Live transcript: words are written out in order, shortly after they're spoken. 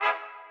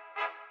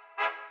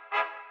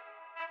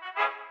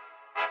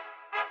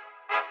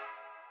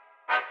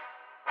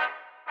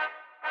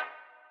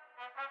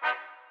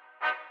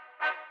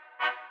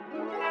And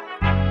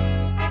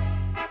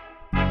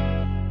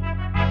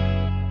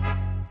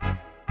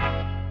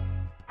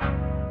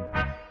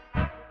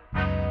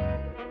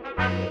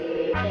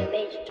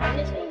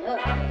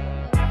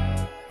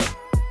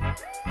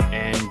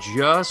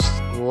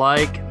just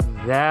like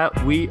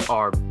that, we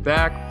are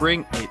back.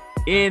 Bring it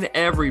in,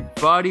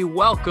 everybody.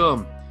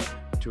 Welcome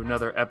to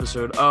another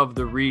episode of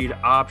The Read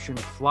Option.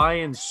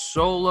 Flying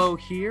solo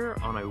here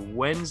on a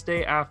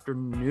Wednesday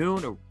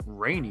afternoon, a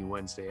rainy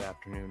Wednesday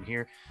afternoon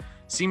here.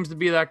 Seems to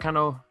be that kind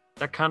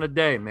of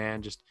day,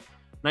 man. Just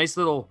nice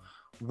little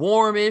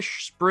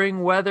warmish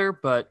spring weather,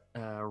 but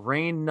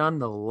rain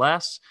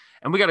nonetheless.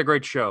 And we got a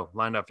great show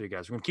lined up for you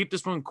guys. We're going to keep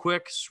this one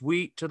quick,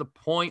 sweet, to the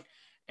point.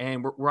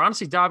 And we're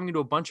honestly diving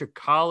into a bunch of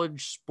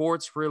college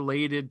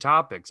sports-related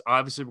topics.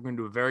 Obviously, we're going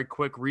to do a very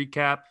quick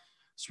recap.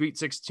 Sweet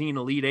 16,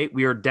 Elite 8.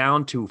 We are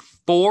down to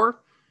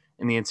 4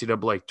 in the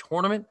NCAA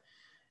tournament.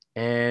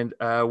 And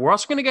we're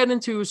also going to get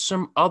into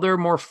some other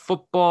more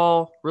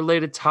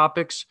football-related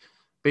topics,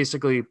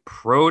 basically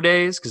pro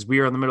days, because we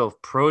are in the middle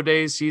of pro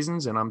days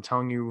seasons. And I'm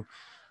telling you,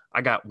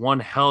 I got one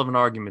hell of an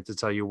argument to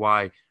tell you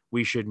why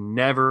we should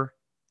never,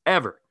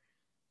 ever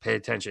pay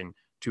attention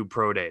to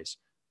pro days.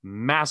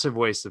 Massive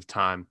waste of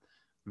time.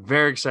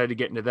 Very excited to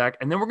get into that.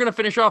 And then we're going to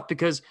finish off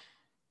because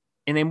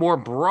in a more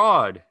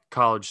broad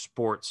college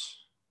sports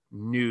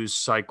news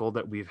cycle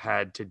that we've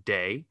had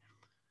today,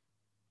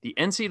 the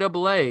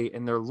NCAA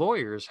and their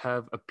lawyers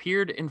have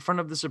appeared in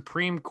front of the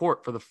Supreme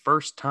Court for the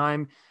first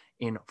time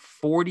in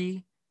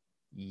 40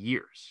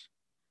 years,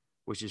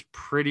 which is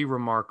pretty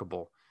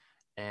remarkable.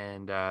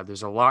 And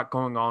there's a lot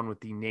going on with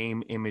the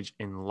name, image,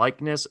 and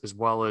likeness, as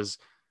well as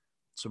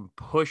some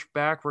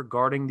pushback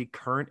regarding the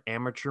current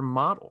amateur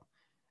model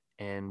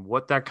and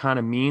what that kind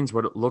of means,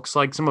 what it looks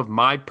like, some of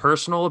my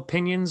personal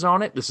opinions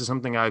on it. This is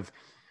something I've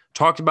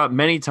talked about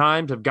many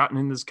times. I've gotten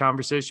in this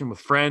conversation with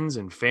friends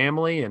and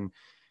family, and,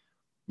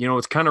 you know,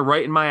 it's kind of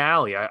right in my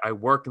alley. I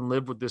work and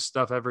live with this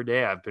stuff every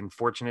day. I've been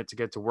fortunate to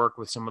get to work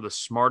with some of the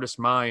smartest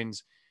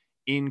minds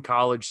in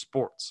college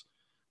sports.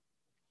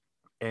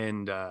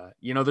 And,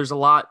 you know, there's a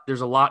lot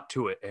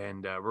to it.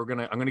 And I'm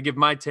going to give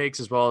my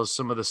takes as well as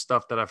some of the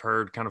stuff that I've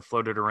heard kind of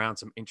floated around,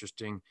 some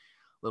interesting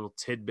little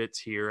tidbits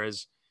here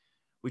as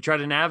we try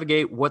to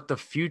navigate what the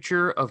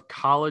future of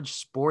college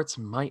sports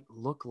might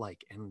look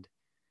like. And I'm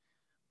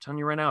telling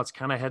you right now, it's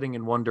kind of heading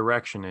in one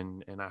direction,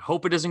 and I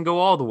hope it doesn't go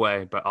all the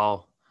way, but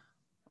I'm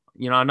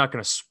not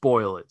going to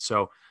spoil it.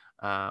 So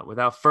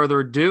without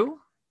further ado,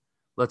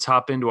 let's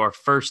hop into our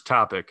first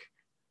topic,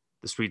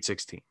 the Sweet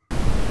 16.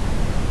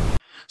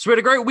 So we had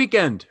a great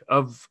weekend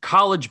of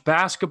college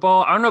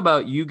basketball. I don't know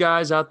about you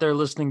guys out there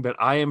listening, but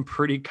I am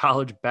pretty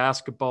college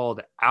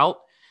basketballed out.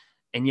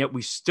 And yet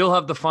we still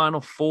have the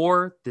Final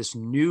Four, this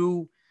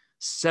new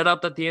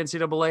setup that the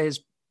NCAA has,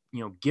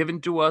 given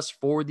to us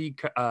for the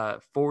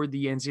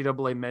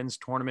NCAA men's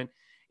tournament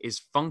is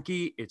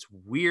funky. It's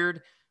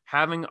weird.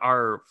 Having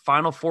our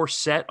Final Four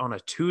set on a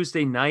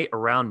Tuesday night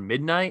around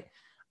midnight.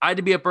 I had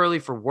to be up early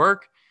for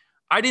work.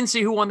 I didn't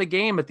see who won the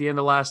game at the end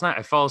of last night.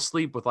 I fell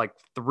asleep with like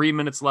 3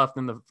 minutes left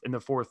in the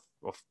fourth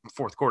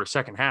quarter,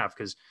 second half,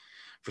 because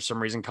for some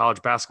reason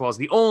college basketball is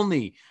the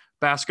only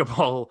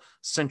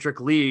basketball-centric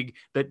league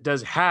that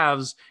does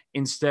halves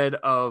instead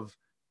of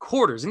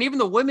quarters. And even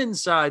the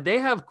women's side, they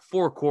have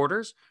 4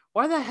 quarters.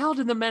 Why the hell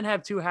did the men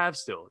have 2 halves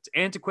still? It's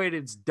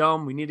antiquated. It's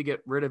dumb. We need to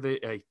get rid of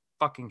it. I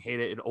fucking hate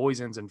it. It always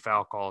ends in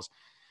foul calls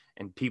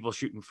and people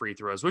shooting free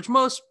throws, which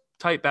most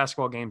tight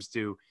basketball games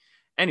do.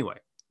 Anyway,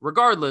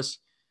 regardless,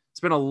 it's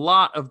been a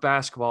lot of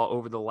basketball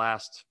over the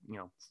last,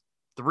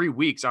 3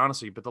 weeks,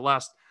 honestly, but the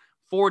last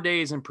 4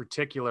 days in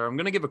particular. I'm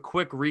going to give a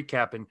quick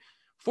recap. And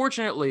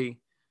fortunately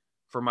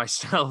for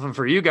myself and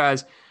for you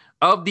guys,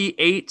 of the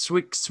 8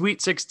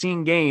 Sweet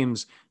 16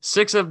 games,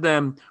 6 of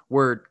them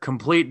were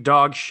complete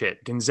dog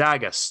shit.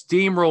 Gonzaga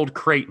steamrolled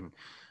Creighton.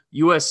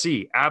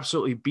 USC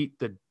absolutely beat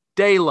the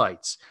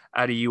daylights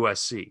out of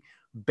USC.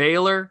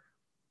 Baylor,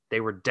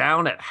 they were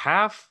down at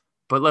half.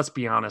 But let's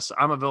be honest,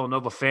 I'm a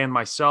Villanova fan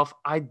myself.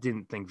 I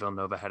didn't think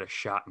Villanova had a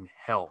shot in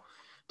hell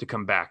to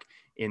come back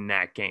in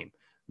that game.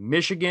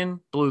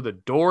 Michigan blew the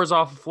doors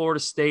off of Florida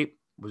State.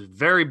 Was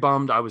very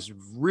bummed. I was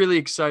really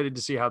excited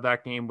to see how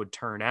that game would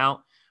turn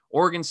out.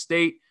 Oregon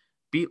State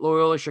beat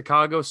Loyola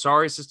Chicago.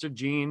 Sorry, Sister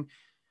Jean.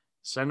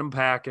 Send them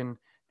packing.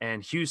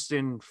 And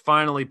Houston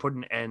finally put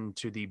an end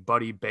to the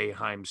Buddy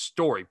Boeheim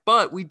story.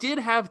 But we did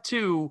have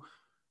 2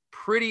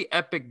 pretty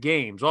epic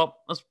games. Well,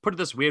 let's put it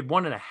this way. We had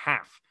 1.5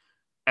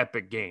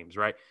 epic games,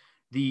 right?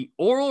 The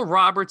Oral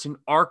Roberts and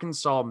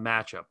Arkansas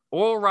matchup.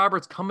 Oral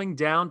Roberts coming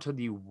down to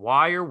the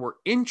wire. Were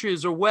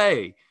inches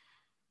away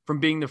from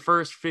being the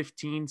first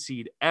 15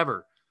 seed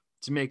ever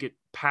to make it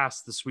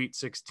past the Sweet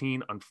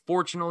 16.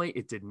 Unfortunately,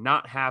 it did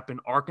not happen.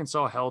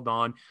 Arkansas held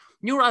on.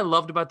 You know what I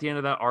loved about the end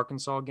of that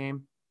Arkansas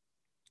game?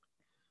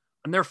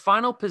 On their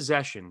final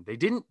possession, they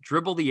didn't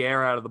dribble the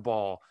air out of the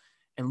ball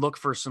and look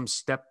for some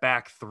step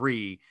back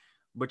 3,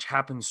 which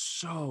happens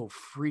so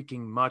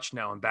freaking much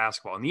now in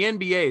basketball. In the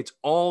NBA, it's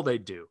all they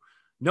do.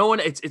 No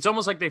one, it's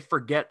almost like they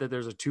forget that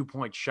there's a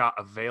 2-point shot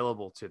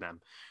available to them.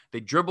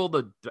 They dribble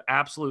the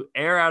absolute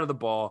air out of the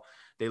ball.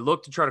 They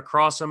look to try to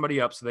cross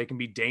somebody up so they can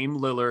be Dame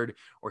Lillard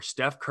or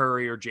Steph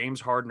Curry or James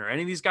Harden or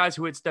any of these guys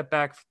who hit step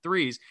back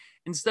threes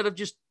instead of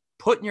just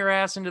putting your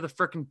ass into the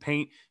freaking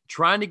paint,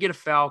 trying to get a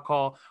foul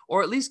call,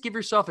 or at least give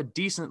yourself a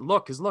decent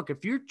look. Because look,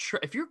 if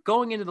you're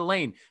going into the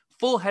lane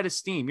full head of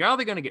steam, you're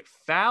either going to get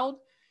fouled,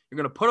 you're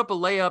going to put up a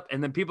layup,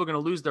 and then people are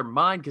going to lose their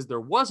mind because there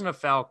wasn't a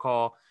foul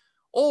call,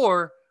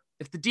 or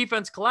if the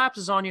defense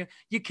collapses on you,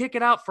 you kick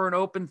it out for an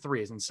open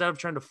three instead of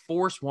trying to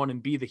force one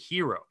and be the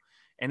hero.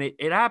 And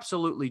it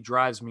absolutely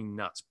drives me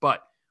nuts.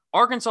 But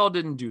Arkansas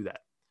didn't do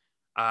that.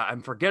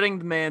 I'm forgetting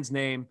the man's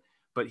name,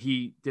 but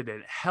he did a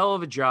hell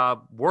of a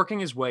job working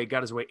his way,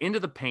 got his way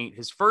into the paint.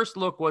 His first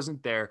look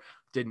wasn't there.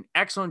 Did an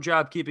excellent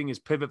job keeping his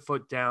pivot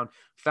foot down.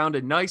 Found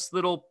a nice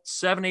little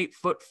 7-8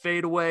 foot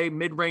fadeaway,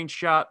 mid-range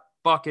shot,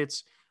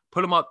 buckets,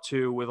 put him up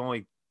 2 with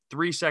only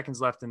 3 seconds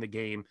left in the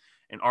game,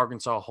 and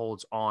Arkansas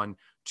holds on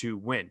to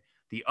win.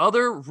 The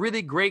other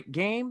really great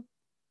game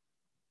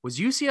was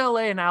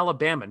UCLA and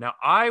Alabama. Now,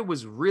 I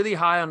was really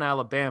high on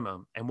Alabama,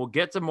 and we'll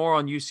get to more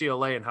on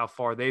UCLA and how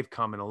far they've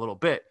come in a little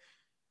bit.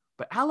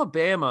 But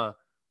Alabama,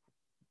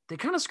 they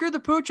kind of screwed the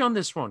pooch on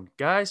this one,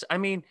 guys. I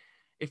mean,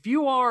 if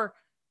you are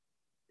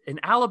an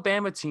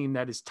Alabama team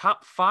that is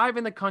top 5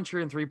 in the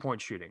country in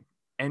three-point shooting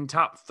and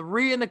top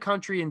 3 in the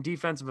country in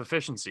defensive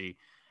efficiency,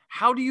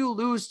 how do you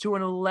lose to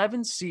an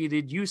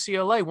 11-seeded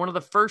UCLA, one of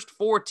the first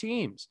 4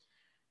 teams?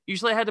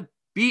 UCLA had to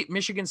beat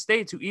Michigan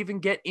State to even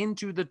get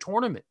into the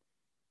tournament,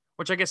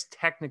 which I guess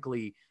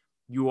technically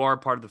you are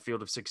part of the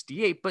field of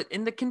 68. But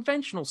in the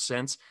conventional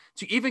sense,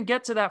 to even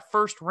get to that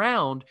first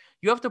round,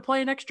 you have to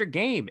play an extra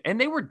game. And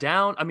they were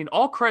down. I mean,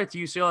 all credit to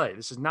UCLA.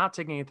 This is not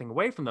taking anything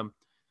away from them.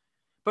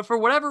 But for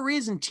whatever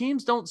reason,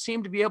 teams don't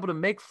seem to be able to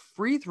make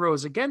free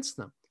throws against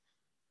them.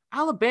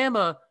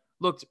 Alabama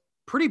looked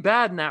pretty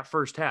bad in that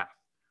first half.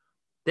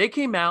 They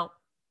came out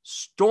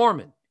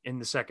storming in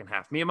the second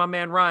half. Me and my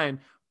man Ryan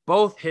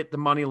both hit the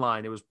money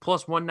line. It was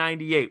plus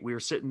 198. We were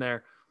sitting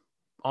there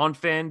on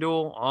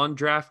FanDuel, on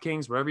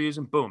DraftKings, whatever you're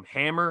using. Boom,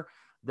 hammer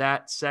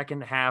that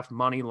second half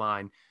money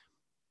line.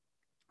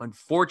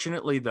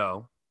 Unfortunately,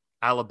 though,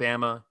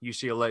 Alabama,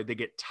 UCLA, they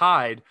get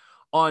tied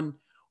on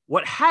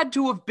what had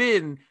to have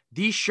been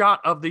the shot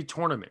of the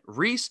tournament.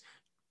 Reese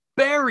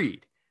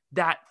buried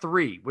that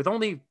 3 with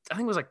only, I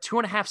think it was like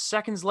 2.5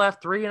 seconds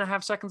left,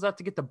 3.5 seconds left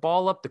to get the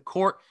ball up the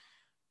court.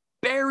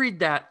 Buried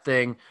that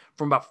thing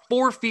from about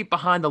 4 feet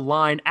behind the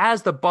line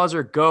as the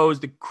buzzer goes.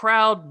 The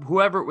crowd,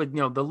 whoever it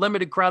was, the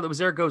limited crowd that was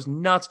there goes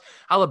nuts.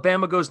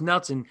 Alabama goes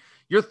nuts. And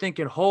you're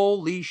thinking,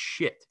 holy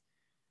shit,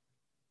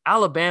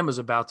 Alabama's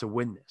about to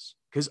win this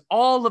because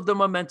all of the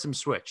momentum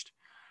switched.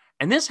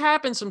 And this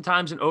happens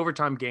sometimes in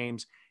overtime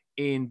games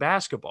in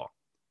basketball.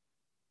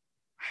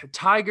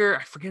 Tiger,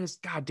 I forget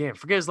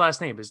his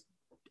last name.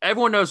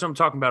 Everyone knows what I'm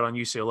talking about on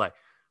UCLA.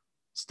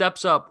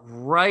 Steps up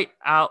right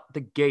out the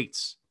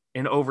gates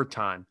in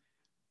overtime,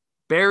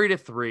 buried a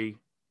 3,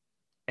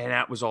 and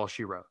that was all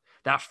she wrote.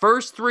 That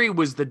first 3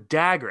 was the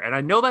dagger. And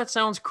I know that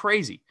sounds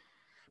crazy,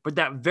 but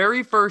that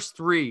very first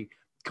 3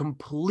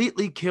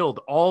 completely killed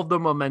all the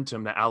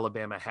momentum that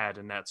Alabama had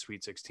in that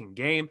Sweet 16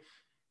 game.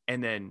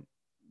 And then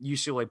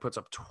UCLA puts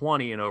up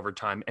 20 in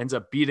overtime, ends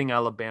up beating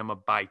Alabama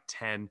by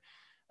 10.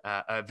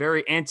 A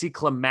very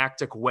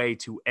anticlimactic way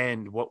to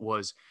end what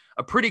was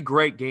a pretty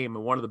great game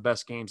and one of the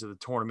best games of the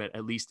tournament,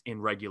 at least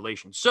in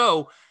regulation.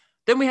 So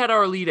then we had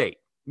our Elite 8,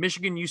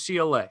 Michigan,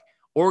 UCLA,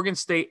 Oregon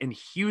State, and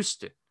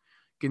Houston.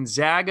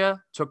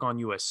 Gonzaga took on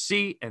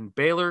USC, and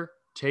Baylor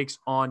takes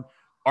on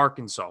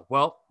Arkansas.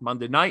 Well,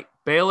 Monday night,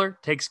 Baylor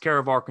takes care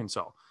of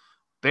Arkansas.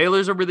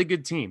 Baylor's a really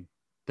good team.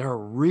 They're a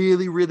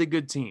really, really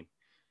good team.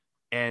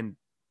 And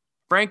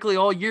frankly,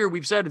 all year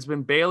we've said it's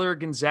been Baylor,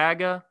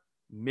 Gonzaga,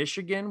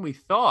 Michigan, we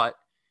thought.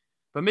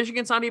 But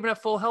Michigan's not even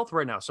at full health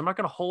right now. So I'm not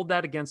going to hold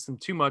that against them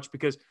too much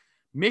because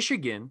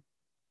Michigan,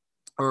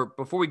 or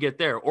before we get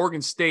there,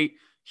 Oregon State,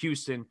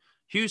 Houston,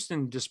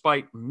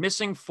 despite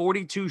missing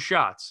 42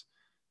 shots,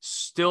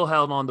 still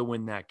held on to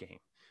win that game,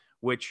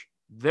 which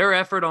their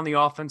effort on the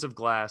offensive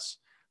glass,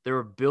 their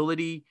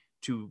ability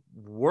to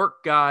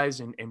work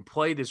guys and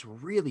play this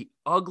really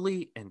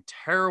ugly and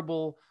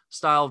terrible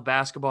style of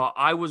basketball.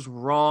 I was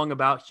wrong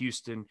about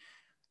Houston,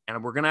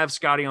 and we're going to have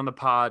Scotty on the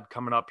pod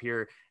coming up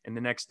here in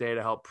the next day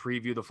to help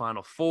preview the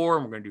Final Four,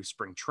 and we're going to do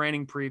spring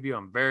training preview.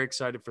 I'm very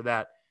excited for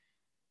that.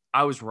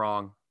 I was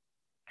wrong.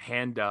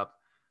 Hand up.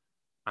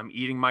 I'm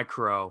eating my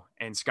crow,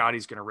 and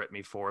Scotty's going to rip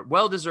me for it.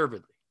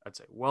 Well-deservedly, I'd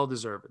say.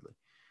 Well-deservedly.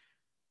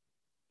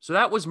 So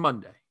that was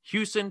Monday.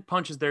 Houston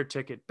punches their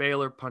ticket.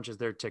 Baylor punches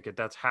their ticket.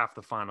 That's half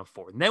the Final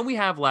Four. And then we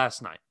have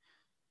last night,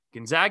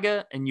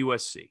 Gonzaga and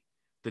USC.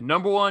 The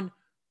number 1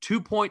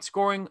 2-point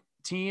scoring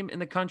team in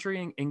the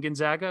country in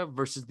Gonzaga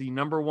versus the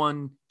number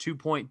 1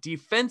 2-point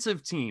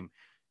defensive team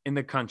in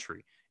the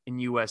country in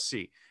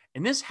USC.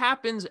 And this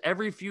happens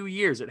every few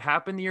years. It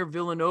happened the year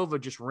Villanova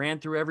just ran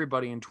through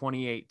everybody in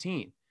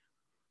 2018.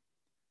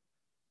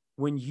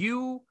 When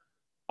you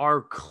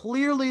are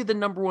clearly the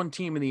number 1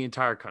 team in the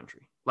entire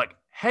country, like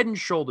head and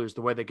shoulders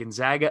the way that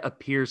Gonzaga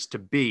appears to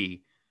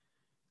be,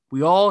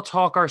 we all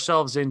talk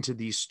ourselves into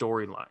these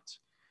storylines.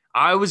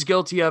 I was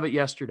guilty of it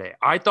yesterday.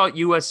 I thought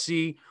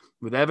USC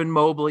with Evan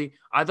Mobley,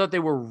 I thought they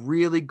were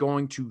really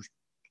going to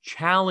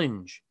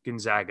challenge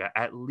Gonzaga,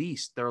 at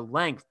least their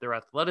length, their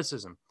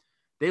athleticism.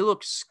 They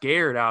looked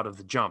scared out of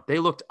the jump. They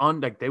looked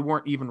like they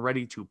weren't even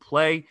ready to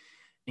play,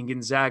 and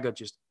Gonzaga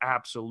just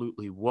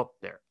absolutely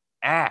whooped their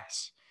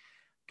ass.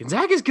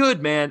 Gonzaga's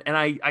good, man, and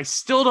I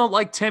still don't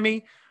like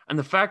Timmy, and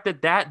the fact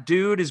that that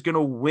dude is going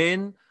to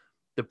win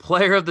the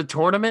player of the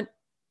tournament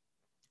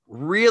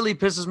really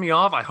pisses me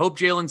off. I hope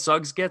Jalen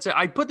Suggs gets it.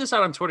 I put this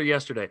out on Twitter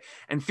yesterday,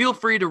 and feel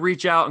free to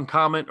reach out and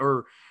comment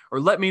or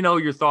let me know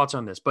your thoughts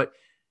on this. But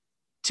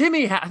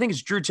Timmy, I think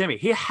it's Drew Timmy.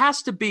 He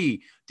has to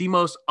be the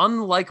most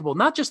unlikable,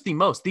 not just the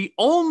most, the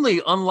only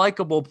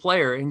unlikable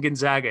player in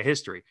Gonzaga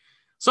history.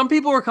 Some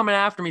people were coming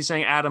after me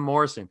saying Adam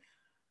Morrison.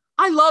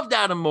 I loved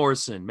Adam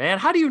Morrison, man.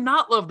 How do you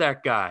not love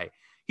that guy?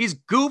 He's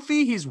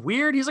goofy. He's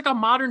weird. He's like a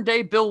modern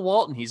day Bill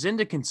Walton. He's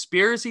into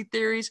conspiracy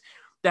theories,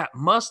 that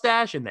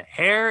mustache and the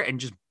hair, and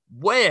just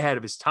way ahead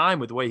of his time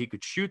with the way he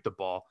could shoot the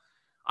ball.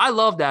 I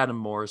loved Adam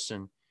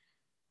Morrison.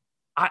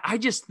 I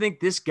just think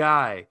this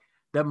guy,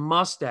 the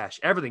mustache,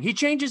 everything. He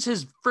changes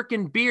his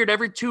freaking beard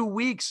every 2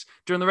 weeks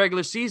during the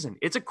regular season.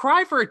 It's a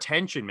cry for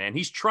attention, man.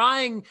 He's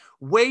trying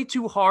way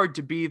too hard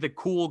to be the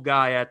cool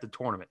guy at the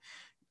tournament.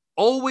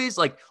 Always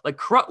like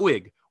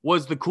Krutwig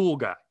was the cool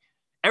guy.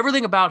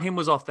 Everything about him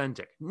was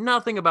authentic.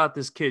 Nothing about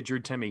this kid, Drew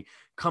Timmy,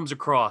 comes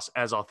across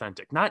as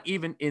authentic, not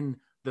even in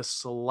the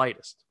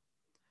slightest.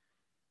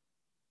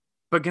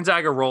 But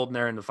Gonzaga rolled in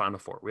there in the Final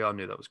Four. We all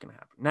knew that was going to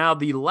happen. Now,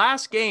 the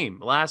last game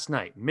last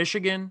night,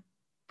 Michigan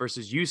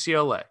versus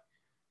UCLA.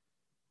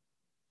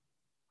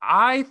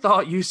 I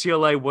thought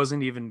UCLA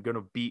wasn't even going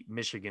to beat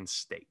Michigan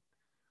State.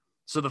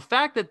 So the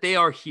fact that they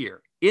are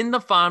here in the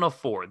Final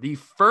Four, the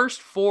second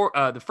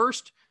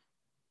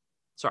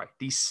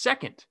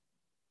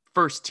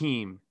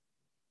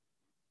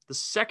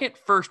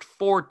first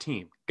four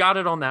team, got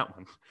it on that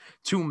one,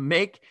 to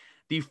make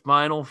the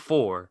Final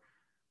Four,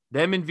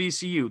 them in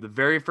VCU, the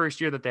very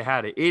first year that they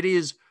had it, it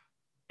is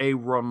a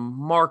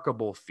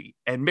remarkable feat.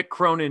 And Mick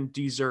Cronin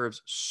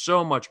deserves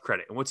so much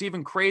credit. And what's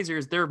even crazier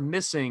is they're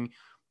missing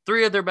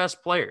 3 of their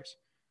best players,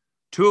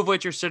 2 of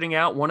which are sitting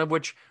out, 1 of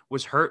which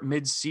was hurt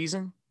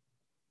mid-season.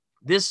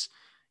 This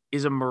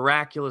is a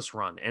miraculous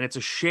run, and it's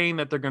a shame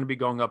that they're going to be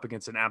going up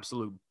against an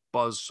absolute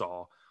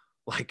buzzsaw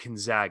like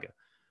Gonzaga.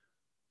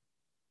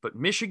 But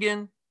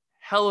Michigan,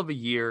 hell of a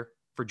year.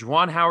 For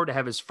Juwan Howard to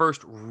have his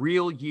first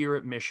real year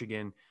at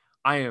Michigan,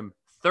 I am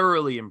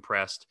thoroughly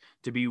impressed.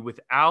 To be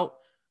without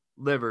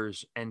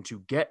Livers and to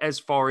get as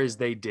far as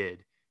they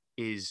did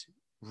is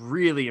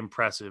really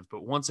impressive.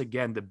 But once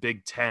again, the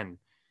Big Ten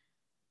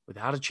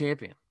without a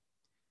champion.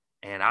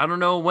 And I don't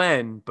know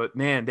when, but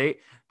man, they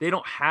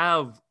don't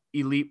have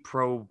elite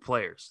pro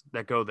players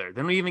that go there.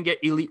 They don't even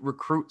get elite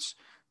recruits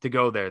to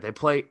go there. They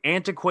play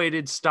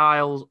antiquated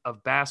styles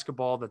of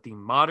basketball that the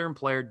modern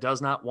player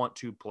does not want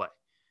to play.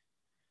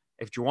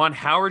 If Juwan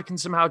Howard can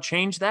somehow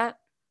change that,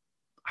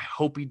 I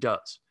hope he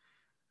does.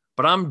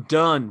 But I'm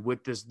done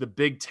with this. The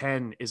Big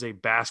Ten is a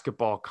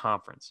basketball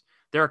conference.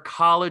 They're a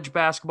college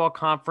basketball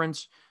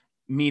conference,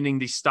 meaning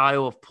the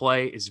style of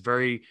play is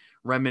very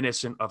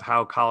reminiscent of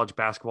how college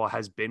basketball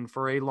has been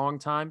for a long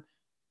time.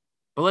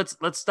 But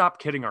let's stop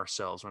kidding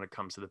ourselves when it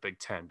comes to the Big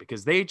Ten,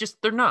 because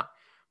they're not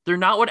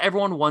what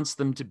everyone wants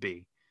them to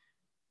be.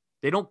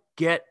 They don't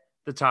get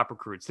the top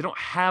recruits. They don't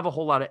have a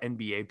whole lot of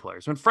NBA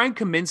players. When Frank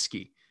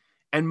Kaminsky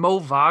and Mo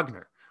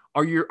Wagner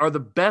are the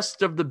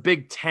best of the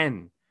Big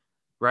Ten,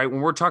 right?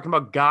 When we're talking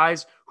about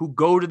guys who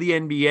go to the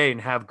NBA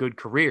and have good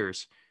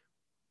careers,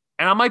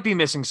 and I might be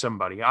missing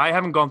somebody. I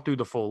haven't gone through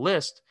the full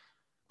list,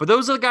 but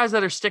those are the guys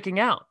that are sticking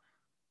out.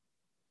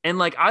 And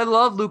like, I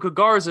love Luka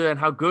Garza and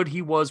how good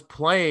he was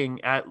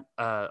playing at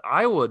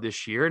Iowa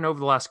this year and over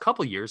the last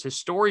couple of years. His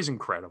story's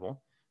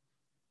incredible.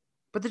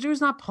 But the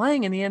dude's not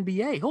playing in the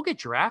NBA. He'll get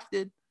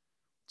drafted.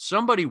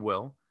 Somebody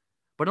will.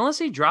 But unless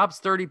he drops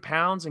 30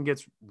 pounds and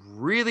gets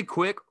really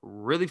quick,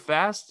 really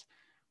fast,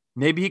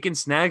 maybe he can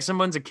snag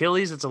someone's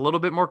Achilles that's a little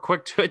bit more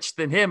quick twitch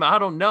than him. I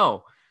don't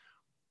know.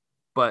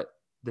 But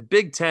the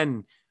Big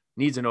Ten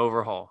needs an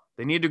overhaul.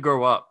 They need to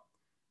grow up.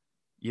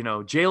 You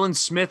know, Jalen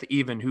Smith,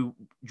 even, who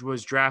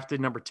was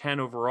drafted number 10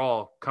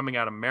 overall coming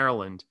out of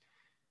Maryland.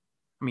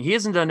 I mean, he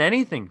hasn't done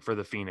anything for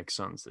the Phoenix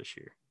Suns this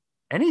year.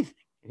 Anything.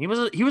 He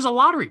was a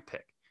lottery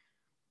pick.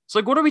 It's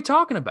like, what are we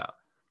talking about?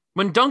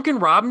 When Duncan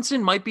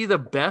Robinson might be the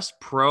best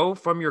pro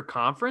from your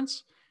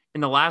conference in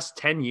the last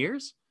 10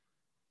 years?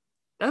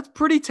 That's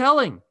pretty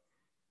telling.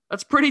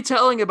 That's pretty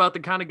telling about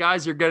the kind of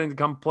guys you're getting to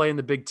come play in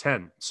the Big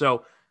Ten.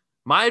 So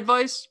my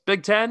advice,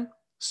 Big Ten,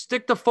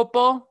 stick to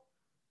football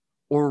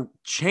or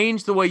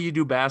change the way you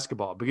do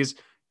basketball, because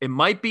it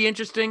might be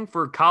interesting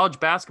for college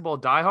basketball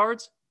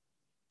diehards.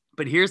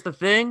 But here's the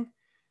thing.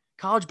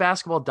 College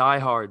basketball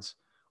diehards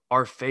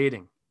are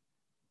fading.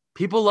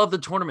 People love the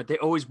tournament. They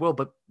always will,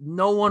 but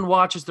no one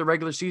watches the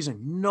regular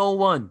season. No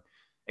one,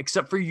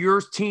 except for your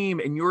team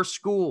and your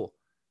school.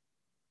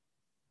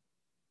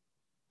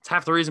 It's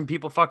half the reason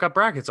people fuck up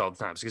brackets all the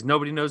time, because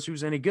nobody knows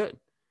who's any good.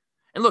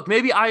 And look,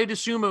 maybe Ayo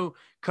Dosunmu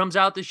comes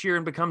out this year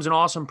and becomes an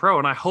awesome pro,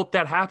 and I hope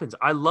that happens.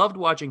 I loved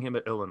watching him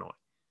at Illinois.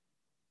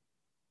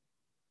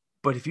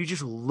 But if you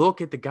just look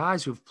at the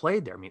guys who've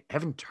played there, I mean,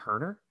 Evan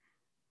Turner,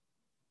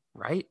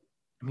 right?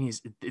 I mean,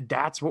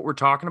 that's what we're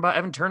talking about.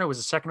 Evan Turner was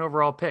a second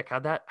overall pick.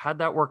 How'd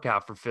that work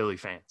out for Philly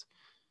fans?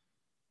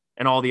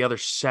 And all the other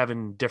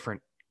 7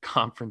 different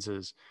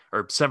conferences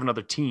or 7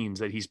 other teams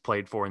that he's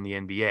played for in the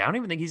NBA. I don't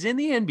even think he's in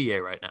the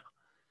NBA right now.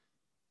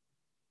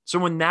 So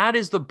when that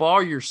is the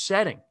bar you're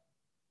setting,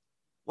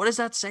 what does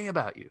that say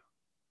about you?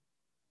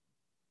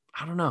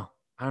 I don't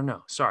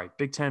know. Sorry,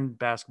 Big Ten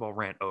basketball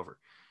rant over.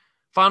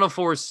 Final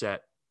Four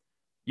set.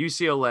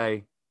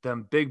 UCLA,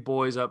 them big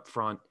boys up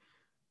front,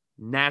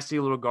 nasty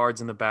little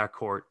guards in the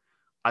backcourt.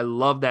 I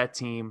love that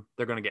team.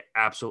 They're going to get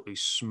absolutely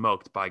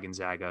smoked by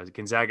Gonzaga.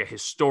 Gonzaga,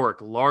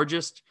 historic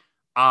largest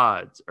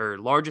odds or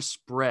largest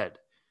spread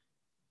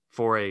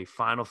for a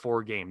Final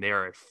Four game. They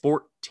are a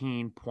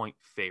 14-point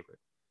favorite.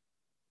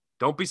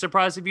 Don't be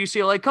surprised if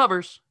UCLA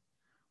covers.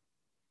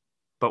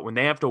 But when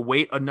they have to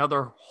wait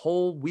another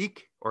whole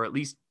week or at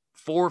least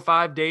 4 or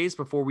 5 days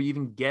before we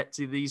even get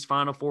to these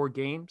Final Four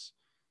games,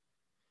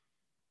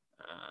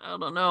 I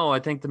don't know. I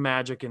think the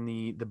magic and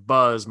the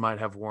buzz might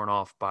have worn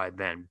off by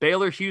then.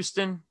 Baylor,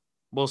 Houston,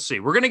 we'll see.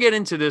 We're going to get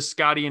into this,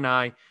 Scotty and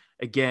I,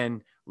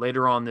 again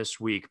later on this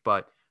week.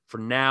 But for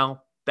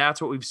now,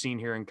 that's what we've seen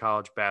here in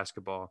college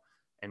basketball.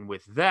 And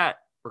with that,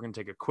 we're going to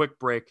take a quick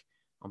break.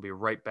 I'll be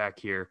right back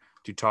here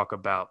to talk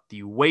about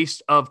the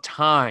waste of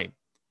time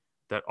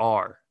that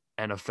are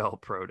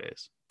NFL Pro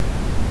Days.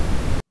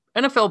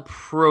 NFL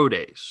Pro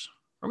Days,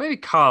 or maybe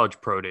college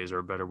Pro Days are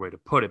a better way to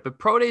put it, but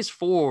Pro Days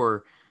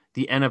for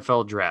the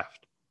NFL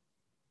draft.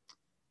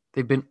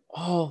 They've been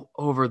all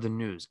over the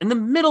news in the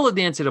middle of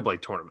the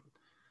NCAA tournament.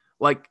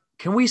 Like,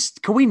 can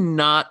we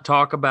not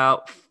talk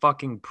about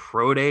fucking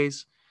Pro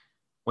Days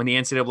when the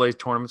NCAA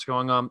tournament's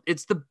going on?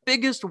 It's the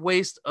biggest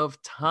waste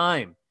of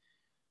time.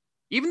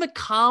 Even the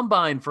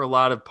combine for a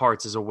lot of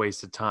parts is a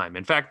waste of time.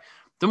 In fact,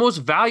 the most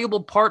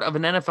valuable part of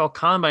an NFL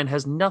combine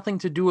has nothing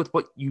to do with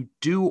what you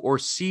do or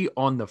see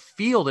on the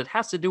field. It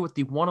has to do with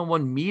the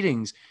one-on-one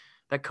meetings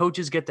that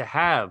coaches get to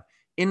have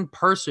in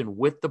person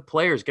with the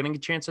players, getting a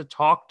chance to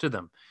talk to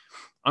them,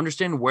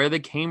 understand where they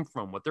came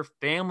from, what their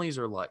families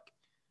are like,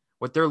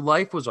 what their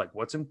life was like,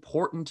 what's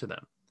important to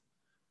them.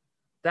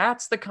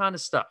 That's the kind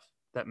of stuff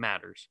that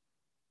matters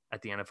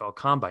at the NFL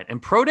Combine.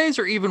 And pro days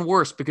are even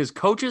worse because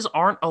coaches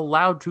aren't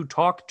allowed to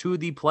talk to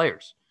the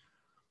players.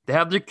 They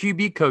have their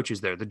QB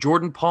coaches there, the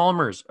Jordan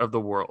Palmers of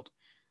the world,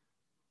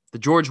 the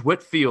George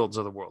Whitfields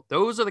of the world.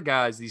 Those are the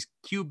guys, these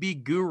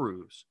QB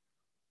gurus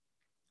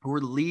who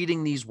are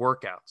leading these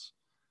workouts.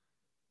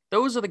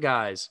 Those are the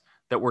guys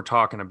that we're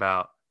talking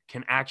about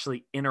can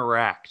actually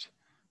interact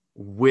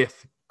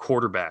with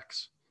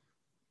quarterbacks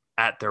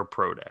at their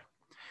pro day.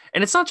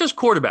 And it's not just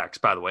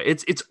quarterbacks, by the way.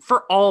 It's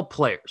for all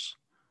players,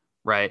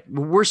 right?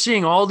 We're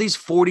seeing all these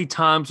 40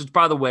 times, which,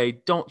 by the way,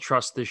 don't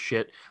trust this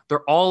shit.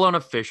 They're all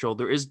unofficial.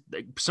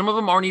 Some of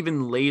them aren't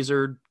even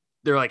lasered.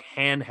 They're like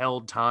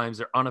handheld times.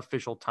 They're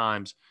unofficial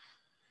times.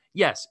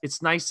 Yes,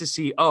 it's nice to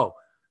see,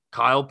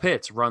 Kyle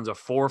Pitts runs a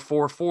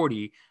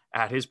 4.40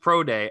 at his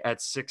pro day at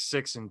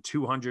 6'6" and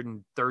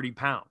 230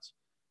 pounds.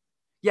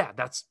 Yeah,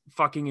 that's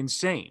fucking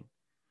insane.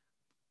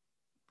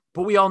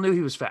 But we all knew he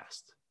was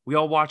fast. We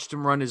all watched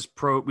him run his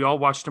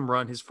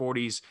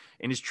 40s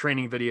in his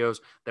training videos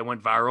that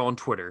went viral on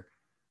Twitter.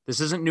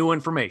 This isn't new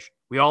information.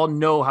 We all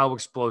know how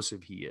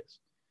explosive he is.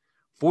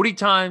 40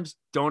 times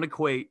don't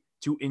equate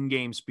to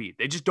in-game speed.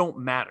 They just don't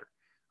matter.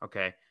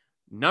 Okay?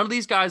 None of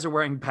these guys are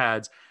wearing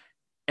pads,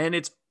 and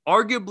it's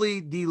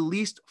arguably the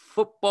least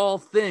football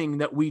thing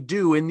that we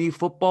do in the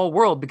football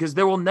world, because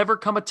there will never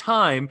come a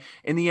time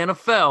in the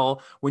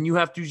NFL when you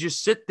have to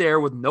just sit there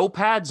with no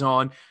pads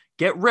on,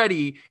 get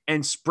ready,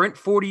 and sprint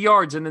 40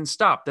 yards and then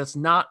stop. That's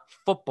not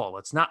football.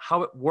 That's not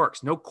how it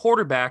works. No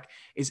quarterback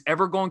is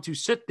ever going to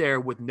sit there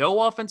with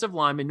no offensive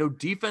lineman, no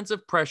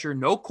defensive pressure,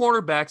 no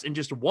cornerbacks, and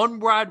just one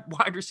wide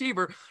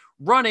receiver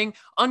running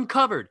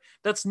uncovered.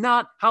 That's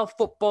not how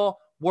football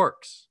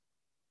works.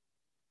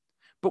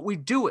 But we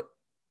do it.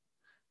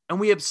 And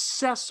we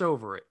obsess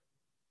over it.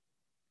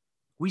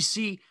 We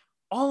see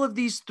all of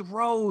these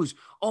throws.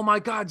 Oh my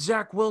God,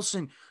 Zach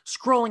Wilson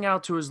rolling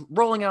out to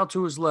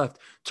his left,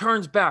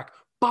 turns back,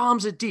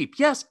 bombs it deep.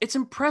 Yes, it's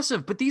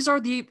impressive, but these are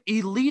the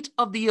elite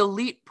of the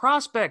elite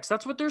prospects.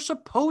 That's what they're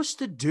supposed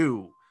to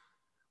do.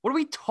 What are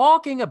we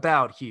talking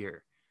about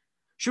here?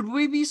 Should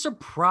we be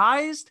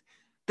surprised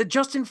that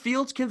Justin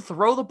Fields can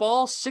throw the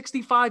ball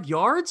 65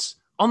 yards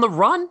on the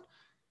run?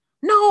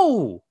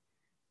 No.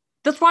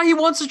 That's why he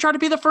wants to try to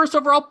be the first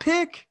overall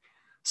pick.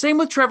 Same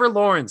with Trevor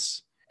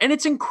Lawrence. And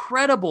it's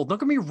incredible. Don't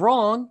get me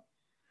wrong.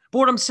 But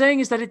what I'm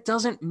saying is that it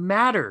doesn't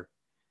matter.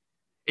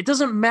 It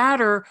doesn't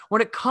matter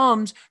when it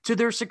comes to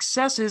their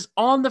successes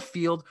on the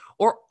field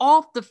or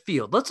off the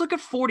field. Let's look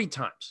at 40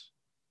 times.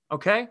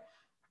 Okay?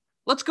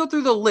 Let's go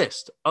through the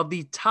list of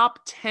the top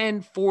 10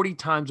 40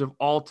 times of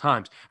all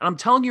times. And I'm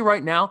telling you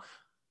right now,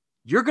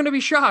 you're going to be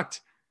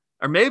shocked.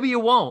 Or maybe you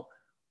won't,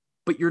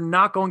 but you're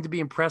not going to be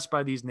impressed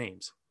by these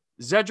names.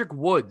 Zedrick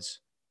Woods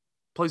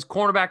plays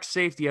cornerback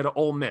safety at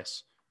Ole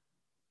Miss.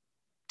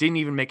 Didn't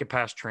even make it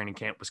past training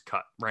camp, was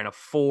cut. Ran a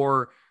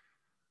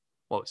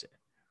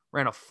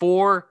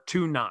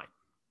 4.29.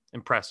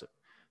 Impressive.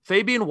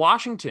 Fabian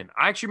Washington.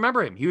 I actually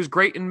remember him. He was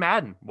great in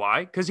Madden.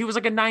 Why? Because he was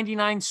like a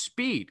 99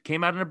 speed.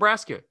 Came out of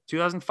Nebraska,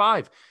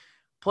 2005.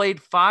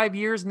 Played 5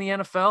 years in the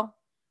NFL.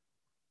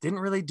 Didn't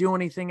really do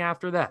anything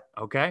after that,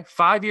 okay?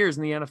 5 years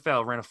in the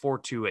NFL, ran a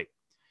 4.28.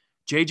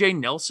 J.J.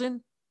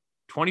 Nelson,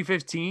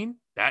 2015.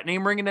 That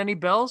name ringing any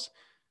bells?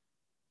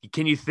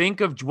 Can you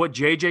think of what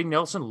J.J.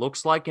 Nelson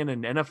looks like in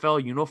an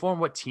NFL uniform?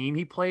 What team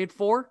he played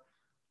for?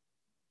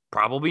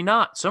 Probably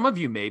not. Some of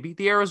you maybe.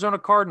 The Arizona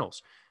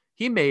Cardinals.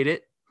 He made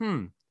it,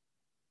 3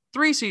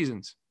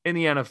 seasons in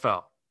the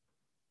NFL.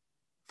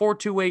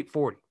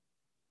 4.2840.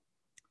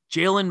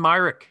 Jalen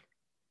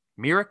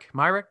Myrick,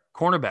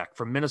 cornerback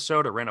from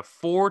Minnesota, ran a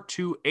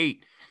 4.28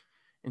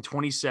 in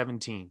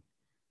 2017.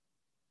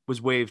 Was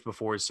waived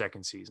before his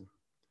second season.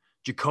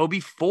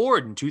 Jacoby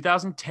Ford in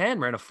 2010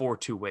 ran a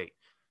 4.28.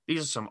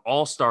 These are some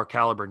all-star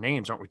caliber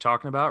names, aren't we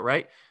talking about,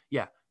 right?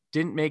 Yeah,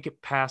 didn't make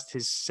it past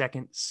his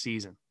second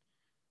season.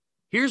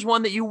 Here's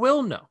one that you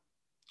will know.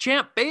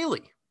 Champ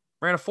Bailey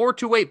ran a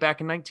 4.28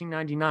 back in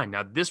 1999.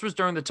 Now, this was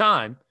during the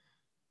time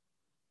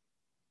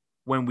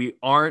when we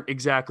aren't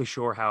exactly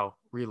sure how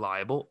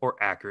reliable or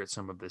accurate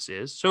some of this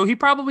is. So he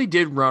probably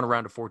did run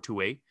around a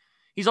 4.28.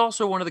 He's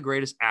also one of the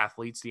greatest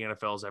athletes the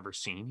NFL has ever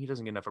seen. He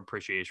doesn't get enough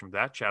appreciation for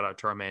that. Shout out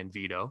to our man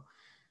Vito.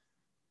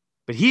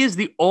 But he is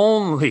the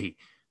only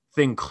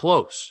thing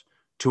close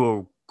to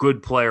a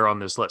good player on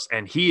this list.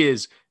 And he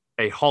is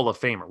a Hall of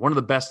Famer, one of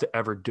the best to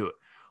ever do it.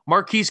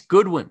 Marquise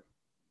Goodwin.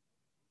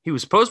 He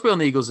was supposed to be on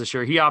the Eagles this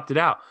year. He opted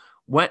out.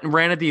 Went and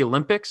ran at the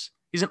Olympics.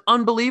 He's an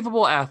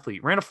unbelievable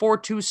athlete. Ran a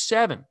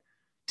 4.27.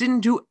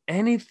 Didn't do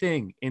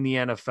anything in the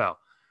NFL.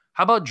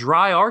 How about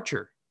Dry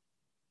Archer?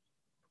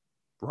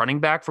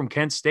 Running back from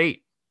Kent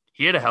State.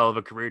 He had a hell of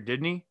a career,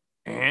 didn't he?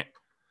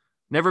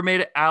 Never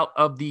made it out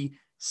of the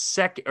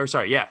second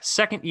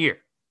year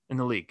in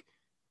the league.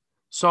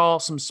 Saw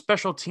some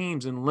special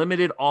teams and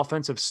limited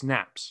offensive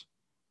snaps.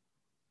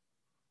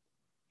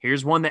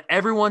 Here's one that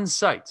everyone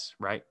cites,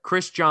 right?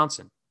 Chris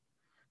Johnson.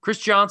 Chris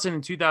Johnson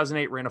in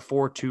 2008 ran a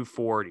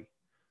 4.240.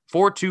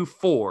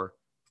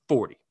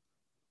 4.2440.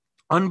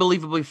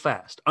 Unbelievably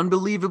fast.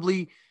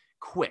 Unbelievably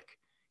quick.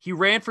 He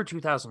ran for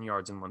 2,000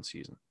 yards in one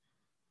season.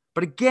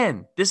 But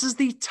again, this is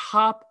the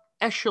top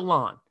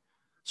echelon.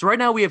 So right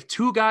now we have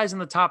 2 guys in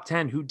the top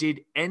 10 who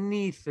did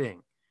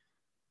anything.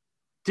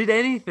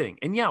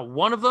 And yeah,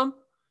 one of them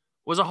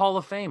was a Hall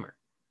of Famer.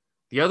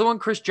 The other one,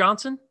 Chris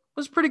Johnson,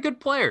 was a pretty good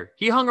player.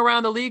 He hung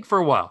around the league for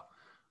a while.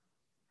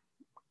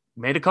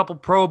 Made a couple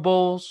Pro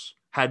Bowls.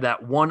 Had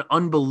that one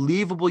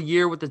unbelievable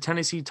year with the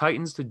Tennessee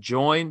Titans to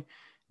join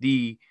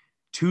the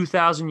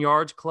 2,000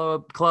 yards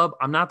club.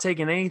 I'm not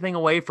taking anything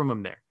away from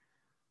him there.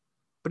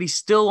 But he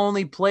still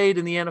only played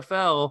in the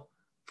NFL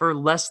for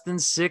less than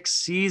 6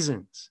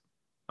 seasons.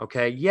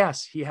 Okay,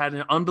 yes, he had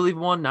an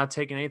unbelievable one, not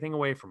taking anything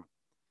away from him.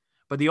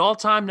 But the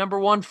all-time number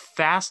one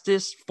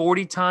fastest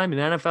 40 time in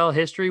NFL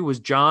history was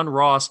John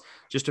Ross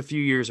just a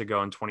few years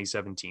ago in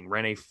 2017.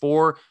 Ran a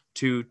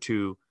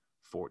 4.2240.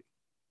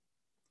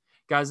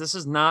 Guys, this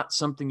is not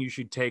something you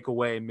should take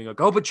away and be like,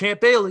 oh, but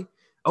Champ Bailey.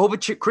 Oh,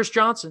 but Chris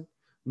Johnson.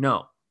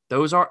 No,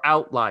 those are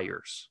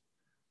outliers.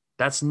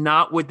 That's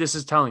not what this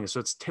is telling us.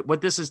 So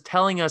what this is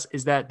telling us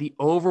is that the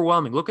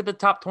overwhelming, look at the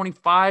top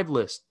 25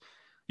 list.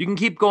 You can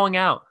keep going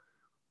out.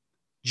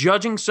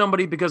 Judging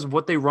somebody because of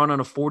what they run on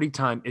a 40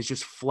 time is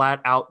just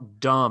flat out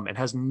dumb and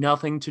has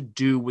nothing to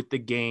do with the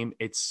game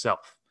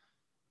itself.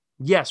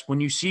 Yes, when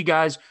you see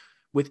guys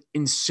with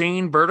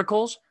insane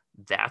verticals,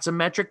 that's a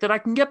metric that I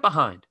can get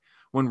behind.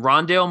 When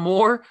Rondale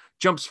Moore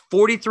jumps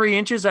 43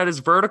 inches at his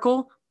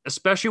vertical,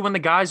 especially when the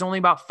guy's only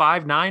about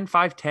 5'9",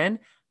 5'10",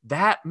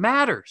 that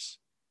matters.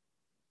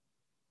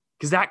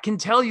 Because that can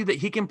tell you that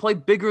he can play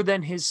bigger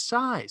than his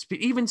size. But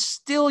even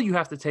still, you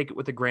have to take it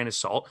with a grain of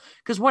salt.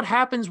 Because what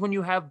happens when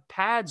you have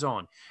pads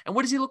on? And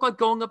what does he look like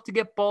going up to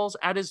get balls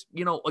at his,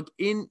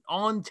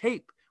 on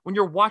tape when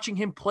you're watching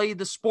him play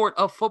the sport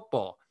of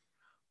football?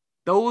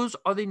 Those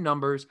are the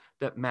numbers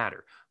that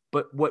matter.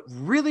 But what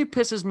really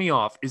pisses me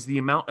off is the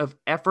amount of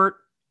effort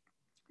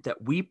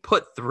that we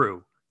put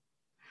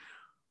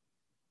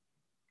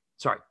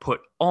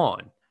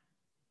on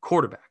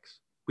quarterbacks.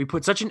 We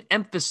put such an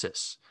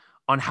emphasis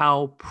on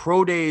how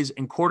pro days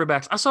and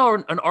quarterbacks. I saw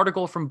an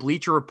article from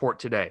Bleacher Report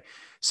today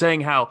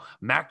saying how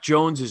Mac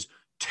Jones's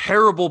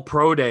terrible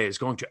pro day is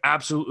going to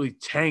absolutely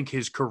tank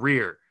his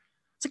career.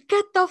 It's like,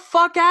 get the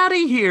fuck out of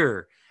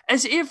here.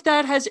 As if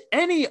that has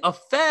any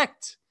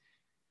effect.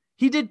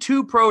 He did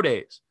 2 pro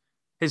days.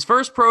 His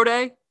first pro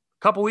day a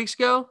couple weeks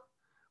ago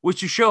was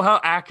to show how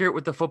accurate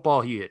with the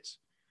football he is.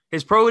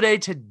 His pro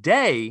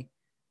day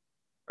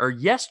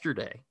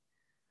yesterday,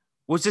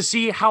 was to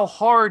see how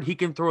hard he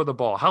can throw the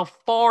ball, how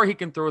far he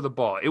can throw the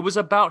ball. It was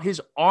about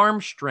his arm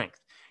strength.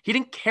 He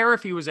didn't care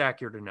if he was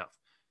accurate enough.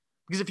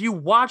 Because if you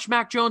watch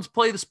Mac Jones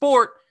play the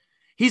sport,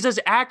 He's as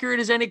accurate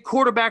as any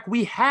quarterback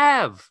we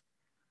have.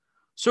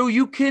 So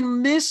you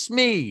can miss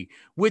me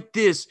with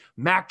this.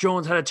 Mac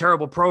Jones had a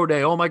terrible pro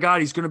day. Oh my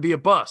God, he's going to be a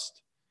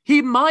bust.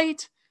 He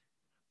might,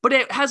 but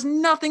it has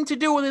nothing to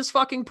do with his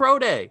fucking pro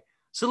day.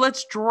 So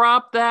let's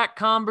drop that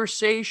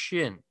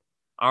conversation.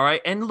 All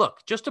right. And look,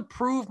 just to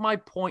prove my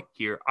point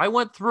here, I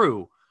went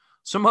through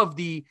some of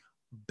the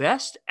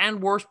best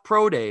and worst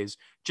pro days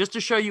just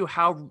to show you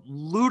how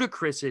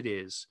ludicrous it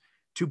is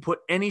to put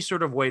any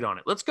sort of weight on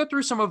it. Let's go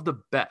through some of the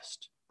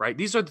best, right?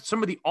 These are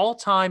some of the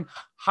all-time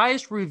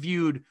highest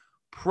reviewed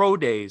pro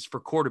days for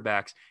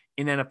quarterbacks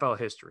in NFL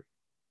history.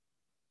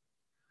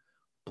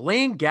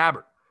 Blaine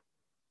Gabbert,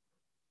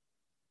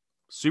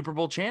 Super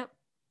Bowl champ,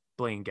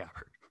 Blaine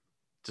Gabbert,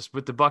 just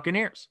with the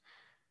Buccaneers.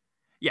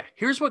 Yeah,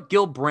 here's what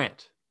Gil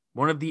Brandt,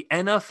 one of the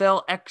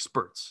NFL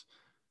experts,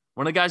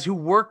 one of the guys who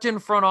worked in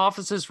front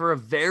offices for a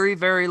very,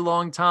 very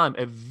long time,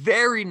 a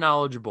very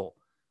knowledgeable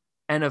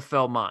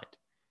NFL mind.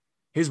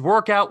 His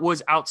workout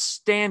was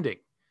outstanding,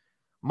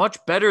 much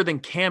better than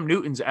Cam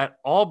Newton's at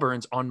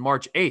Auburn's on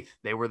March 8th.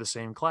 They were the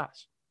same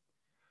class.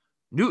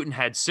 Newton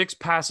had 6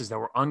 passes that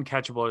were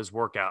uncatchable at his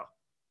workout.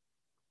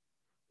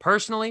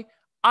 Personally,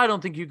 I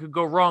don't think you could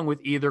go wrong with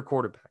either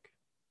quarterback.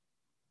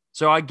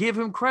 So I give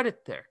him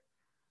credit there,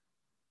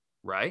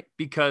 right?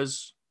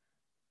 Because,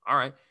 all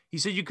right, he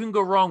said you couldn't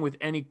go wrong with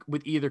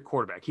either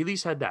quarterback. He at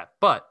least had that.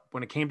 But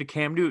when it came to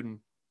Cam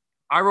Newton,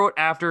 I wrote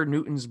after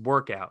Newton's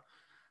workout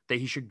that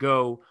he should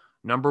go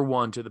number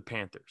 1 to the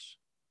Panthers.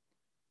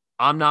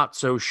 I'm not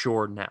so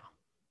sure now.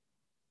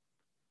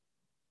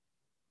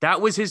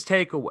 That was his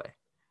takeaway.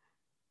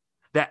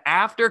 That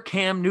after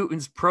Cam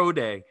Newton's pro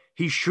day,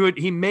 he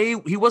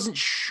wasn't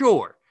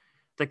sure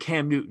that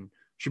Cam Newton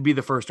should be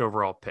the first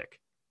overall pick.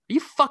 Are you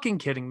fucking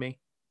kidding me?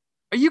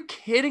 Are you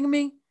kidding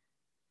me?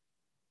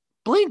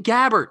 Blaine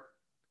Gabbert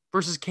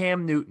versus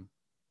Cam Newton.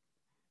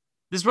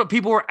 This is what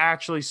people were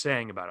actually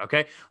saying about it,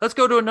 okay? Let's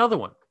go to another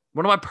one.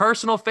 One of my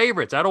personal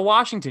favorites out of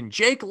Washington,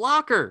 Jake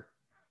Locker.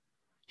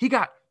 He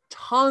got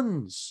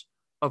tons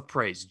of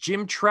praise.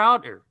 Jim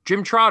Trotter,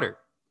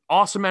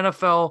 awesome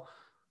NFL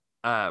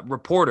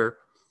reporter.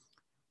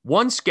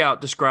 One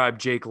scout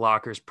described Jake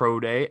Locker's pro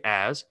day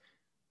as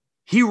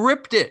he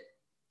ripped it,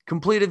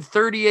 completed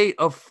 38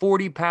 of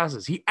 40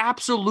 passes. He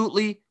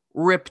absolutely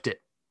ripped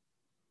it.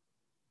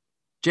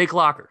 Jake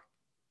Locker,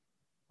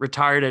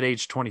 retired at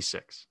age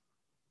 26.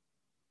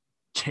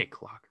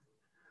 Jake Locker.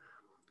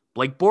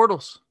 Blake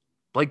Bortles,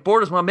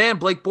 my man,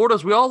 Blake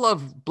Bortles. We all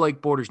love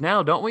Blake Bortles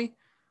now, don't we?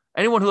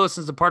 Anyone who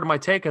listens to Part of My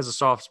Take has a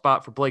soft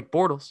spot for Blake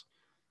Bortles.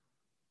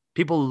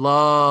 People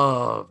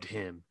loved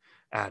him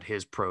at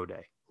his pro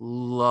day.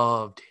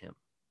 Loved him.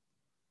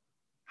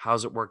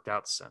 How's it worked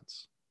out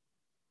since?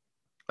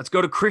 Let's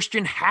go to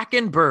Christian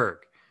Hackenberg.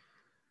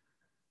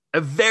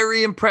 A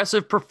very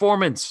impressive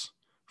performance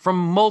from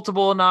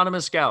multiple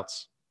anonymous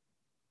scouts.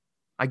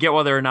 I get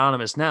why they're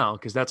anonymous now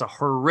because that's a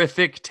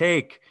horrific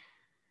take.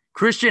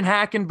 Christian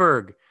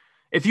Hackenberg.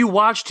 If you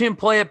watched him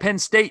play at Penn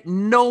State,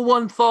 no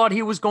one thought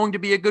he was going to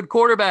be a good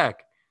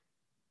quarterback.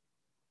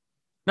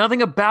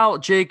 Nothing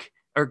about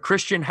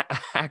Christian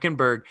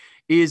Hackenberg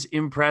is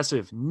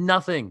impressive.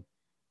 Nothing.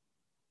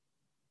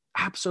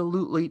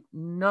 Absolutely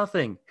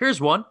nothing. Here's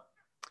one.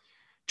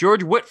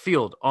 George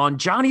Whitfield on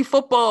Johnny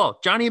Football,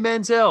 Johnny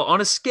Manziel, on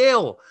a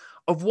scale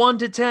of 1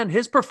 to 10,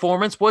 his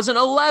performance was an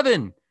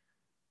 11.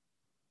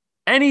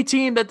 Any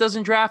team that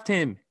doesn't draft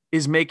him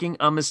is making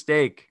a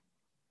mistake.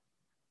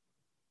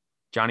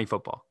 Johnny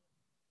Football.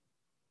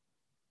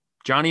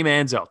 Johnny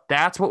Manziel.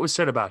 That's what was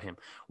said about him.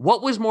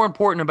 What was more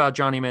important about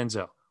Johnny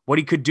Manziel? What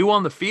he could do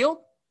on the field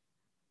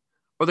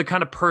or the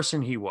kind of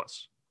person he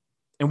was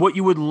and what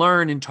you would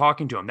learn in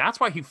talking to him? That's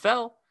why he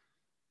fell.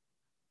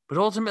 But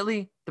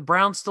ultimately, the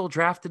Browns still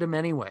drafted him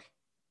anyway.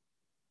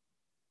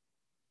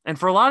 And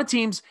for a lot of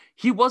teams,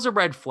 he was a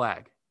red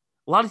flag.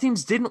 A lot of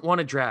teams didn't want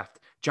to draft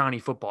Johnny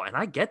Football, and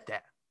I get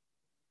that.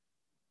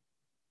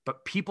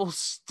 But people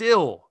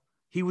still,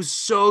 he was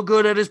so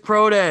good at his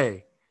pro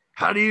day.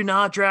 How do you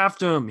not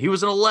draft him? He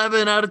was an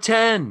 11 out of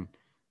 10.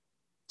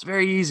 It's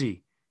very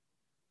easy.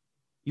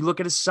 You look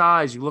at his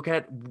size, you look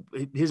at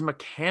his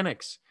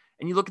mechanics,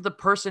 and you look at the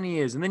person he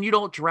is, and then you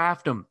don't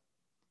draft him.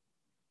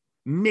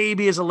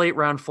 Maybe as a late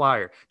round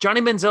flyer.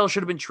 Johnny Manziel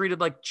should have been treated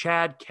like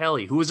Chad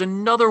Kelly, who was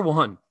another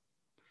one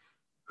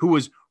who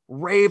was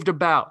raved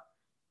about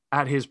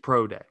at his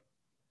pro day.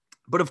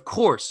 But of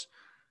course,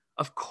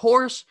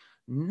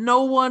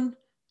 no one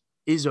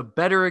is a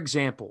better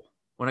example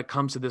when it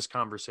comes to this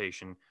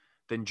conversation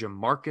than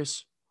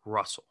Jamarcus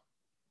Russell,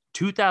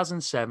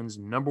 2007's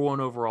number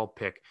 1 overall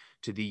pick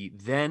to the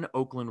then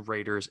Oakland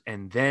Raiders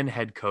and then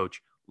head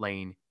coach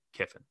Lane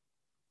Kiffin.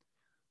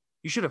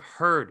 You should have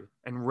heard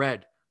and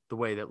read the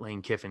way that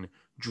Lane Kiffin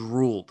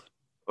drooled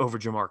over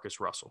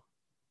Jamarcus Russell.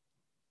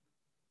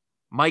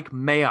 Mike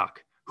Mayock,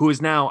 who is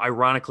now,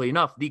 ironically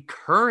enough, the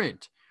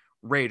current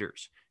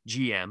Raiders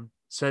GM,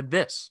 said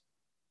this: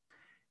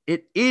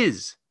 "It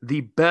is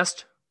the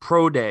best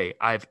pro day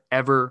I've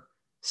ever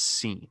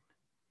seen."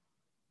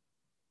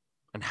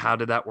 And how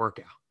did that work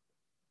out?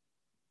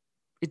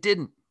 It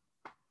didn't.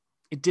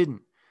 It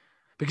didn't,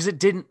 because it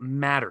didn't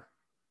matter.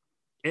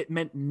 It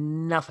meant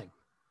nothing.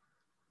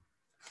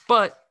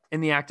 But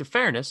in the act of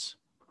fairness,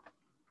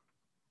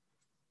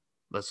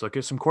 let's look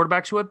at some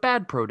quarterbacks who had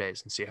bad pro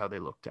days and see how they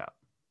looked out.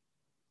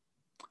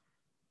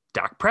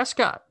 Dak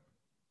Prescott,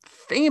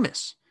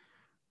 famous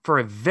for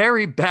a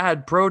very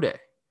bad pro day.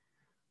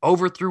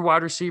 Overthrew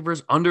wide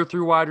receivers,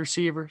 underthrew wide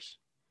receivers,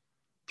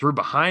 threw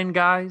behind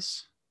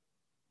guys,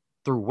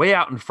 threw way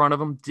out in front of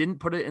them, didn't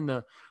put it in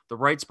the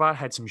right spot,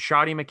 had some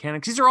shoddy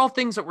mechanics. These are all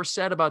things that were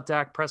said about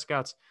Dak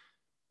Prescott's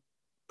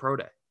pro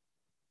day.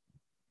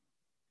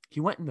 He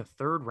went in the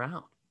third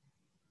round.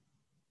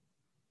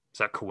 Is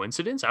that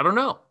coincidence? I don't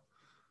know.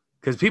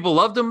 Because people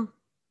loved him.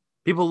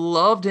 People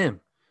loved him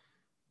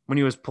when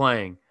he was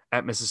playing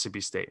at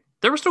Mississippi State.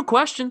 There were still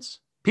questions.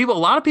 A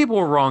lot of people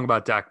were wrong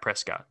about Dak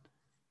Prescott.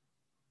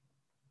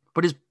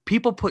 But his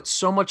people put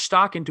so much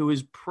stock into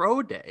his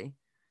pro day,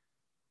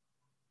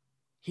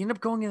 he ended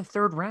up going in the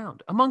third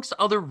round. Amongst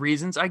other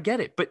reasons, I get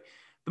it. But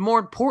the more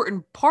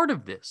important part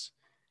of this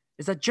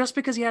is that just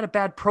because he had a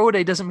bad pro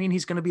day doesn't mean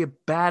he's going to be a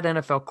bad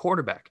NFL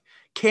quarterback.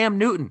 Cam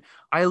Newton,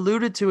 I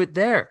alluded to it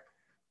there.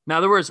 Now,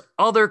 there was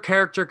other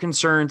character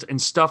concerns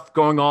and stuff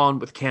going on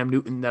with Cam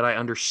Newton that I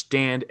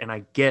understand, and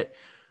I get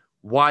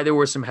why there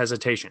was some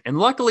hesitation. And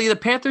luckily, the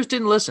Panthers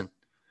didn't listen.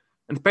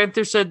 And the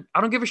Panthers said, I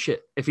don't give a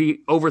shit if he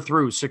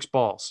overthrew 6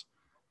 balls.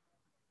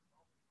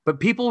 But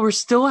people were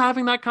still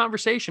having that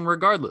conversation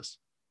regardless.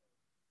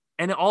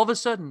 And all of a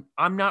sudden,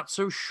 I'm not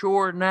so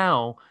sure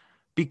now,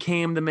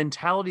 became the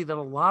mentality that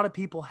a lot of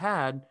people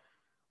had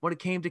when it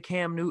came to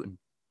Cam Newton.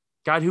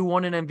 Guy who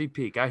won an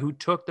MVP, guy who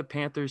took the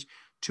Panthers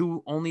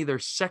to only their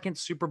second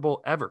Super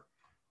Bowl ever.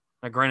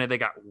 Now, granted, they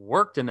got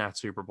worked in that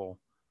Super Bowl,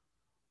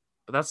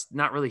 but that's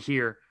not really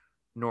here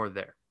nor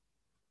there.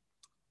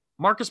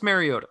 Marcus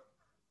Mariota.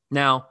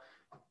 Now,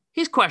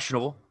 he's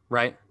questionable,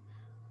 right?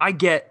 I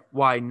get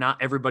why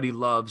not everybody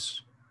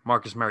loves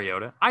Marcus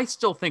Mariota. I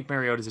still think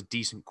Mariota is a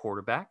decent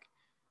quarterback.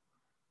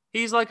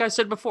 He's, like I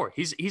said before,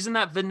 he's in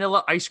that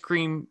vanilla ice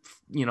cream,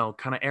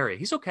 kind of area.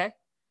 He's okay.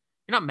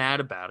 You're not mad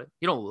about it.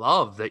 You don't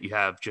love that you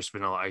have just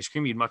vanilla ice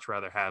cream. You'd much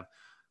rather have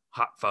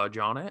hot fudge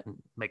on it and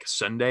make a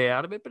sundae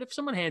out of it. But if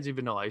someone hands you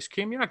vanilla ice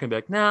cream, you're not going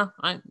to be like,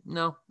 I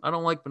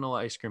don't like vanilla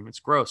ice cream. It's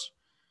gross.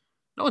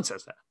 No one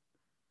says that.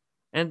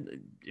 And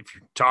if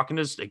you're talking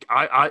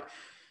to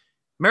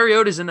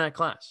Mariota's in that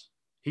class.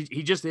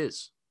 He just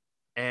is.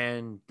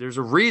 And there's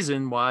a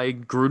reason why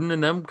Gruden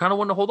and them kind of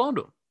wanted to hold on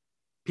to him.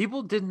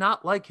 People did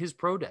not like his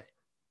pro day.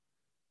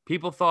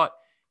 People thought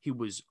he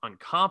was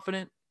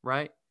unconfident,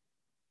 right?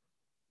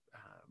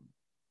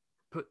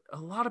 But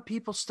a lot of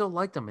people still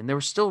liked him, and there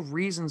were still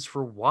reasons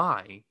for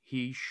why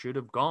he should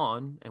have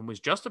gone and was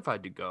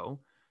justified to go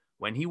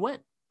when he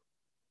went.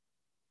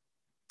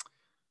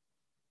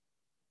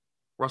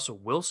 Russell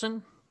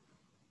Wilson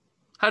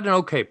had an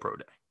okay pro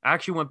day. I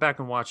actually went back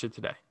and watched it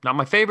today. Not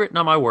my favorite,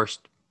 not my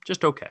worst,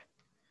 just okay.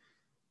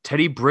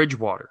 Teddy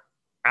Bridgewater,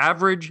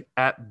 average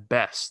at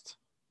best.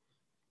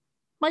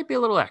 Might be a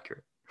little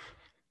accurate.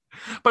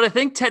 But I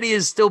think Teddy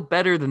is still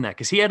better than that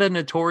because he had a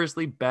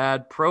notoriously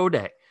bad pro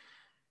day.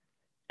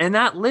 And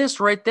that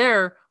list right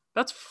there,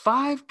 that's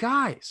 5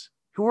 guys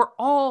who are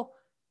all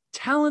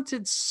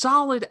talented,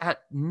 solid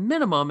at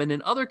minimum, and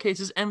in other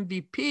cases,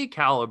 MVP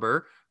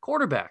caliber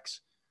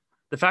quarterbacks.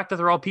 The fact that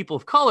they're all people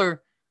of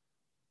color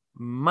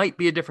might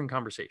be a different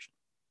conversation.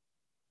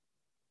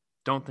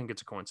 Don't think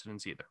it's a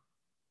coincidence either.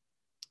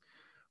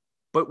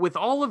 But with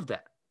all of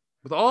that,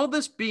 with all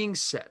this being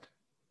said,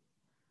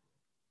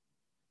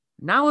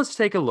 now let's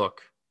take a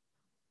look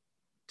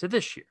to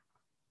this year.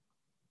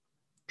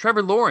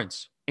 Trevor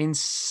Lawrence,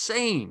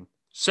 insane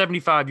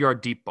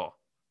 75-yard deep ball.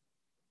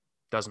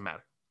 Doesn't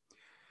matter.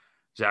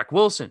 Zach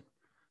Wilson,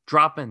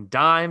 dropping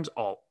dimes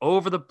all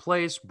over the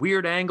place,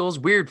 weird angles,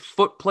 weird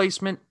foot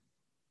placement.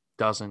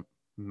 Doesn't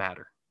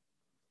matter.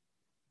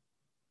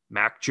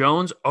 Mac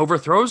Jones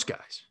overthrows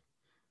guys.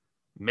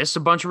 Miss a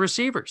bunch of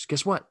receivers.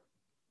 Guess what?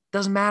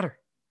 Doesn't matter.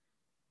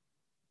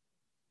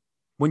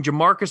 When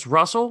Jamarcus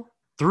Russell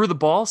threw the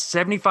ball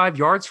 75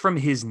 yards from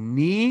his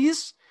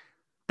knees,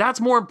 that's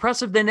more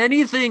impressive than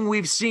anything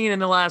we've seen in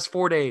the last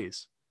 4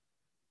 days.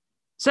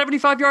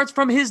 75 yards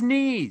from his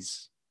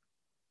knees.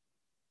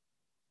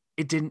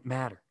 It didn't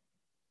matter.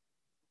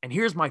 And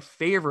here's my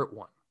favorite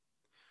one.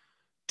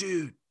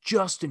 Dude,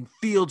 Justin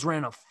Fields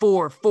ran a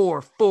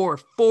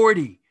 4.44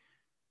 40.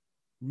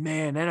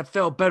 Man,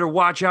 NFL better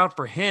watch out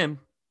for him.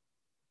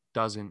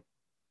 Doesn't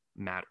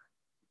matter.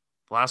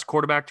 The last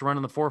quarterback to run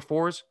in the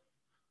 4.4s,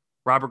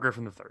 Robert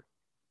Griffin III.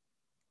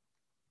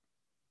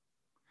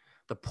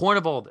 The point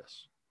of all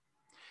this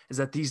is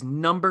that these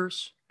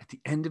numbers at the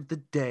end of the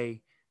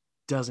day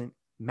doesn't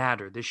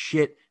matter. This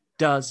shit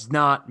does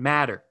not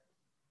matter.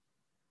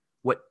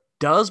 What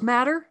does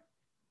matter?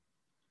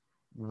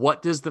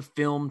 What does the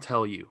film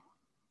tell you?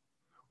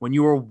 When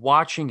you are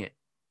watching it,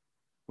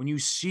 when you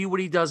see what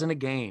he does in a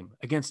game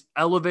against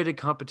elevated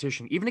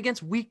competition, even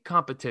against weak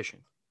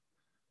competition,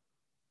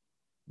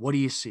 what do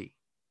you see?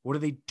 What are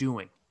they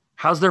doing?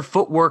 How's their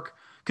footwork?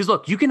 Because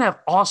look, you can have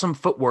awesome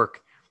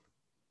footwork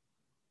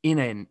in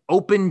an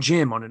open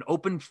gym on an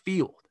open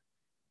field.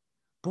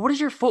 But what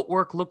does your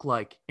footwork look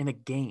like in a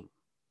game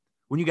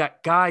when you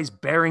got guys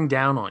bearing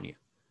down on you?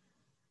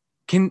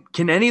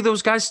 Can any of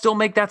those guys still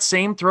make that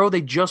same throw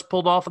they just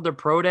pulled off of their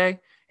pro day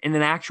in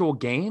an actual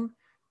game?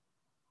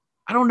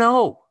 I don't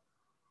know.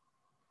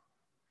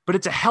 But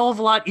it's a hell of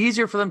a lot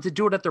easier for them to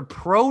do it at their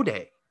pro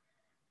day.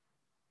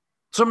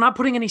 So I'm not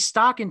putting any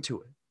stock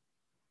into it.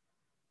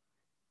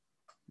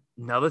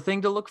 Another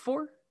thing to look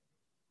for,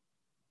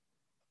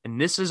 and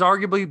this is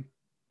arguably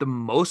the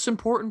most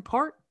important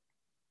part,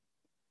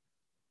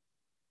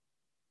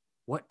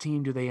 what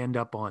team do they end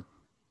up on?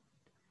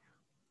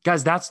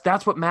 Guys,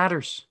 that's what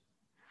matters.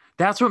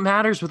 That's what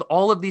matters with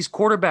all of these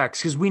quarterbacks,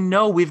 because we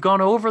know we've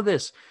gone over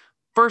this.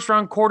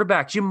 First-round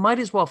quarterbacks, you might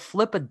as well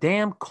flip a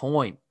damn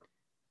coin.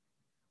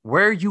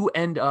 Where you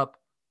end up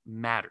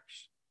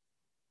matters.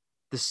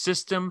 The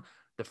system,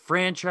 the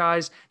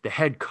franchise, the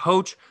head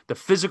coach, the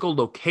physical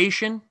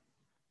location,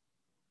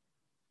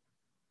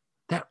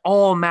 that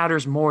all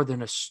matters more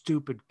than a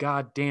stupid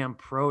goddamn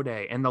pro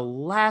day. And the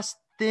last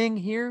thing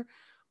here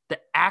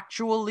that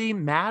actually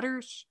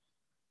matters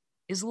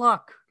is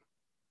luck.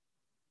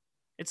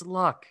 It's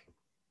luck.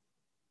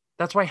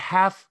 That's why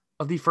half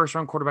of the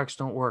first-round quarterbacks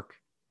don't work.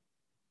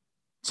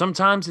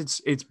 Sometimes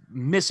it's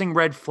missing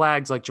red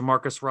flags like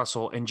Jamarcus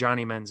Russell and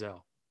Johnny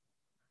Manziel.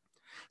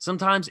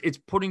 Sometimes it's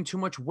putting too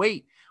much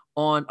weight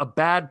on a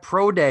bad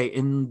pro day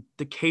in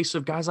the case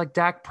of guys like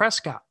Dak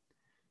Prescott.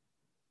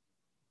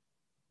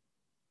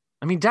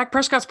 I mean, Dak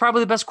Prescott's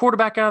probably the best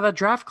quarterback out of that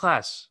draft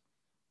class.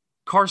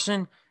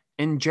 Carson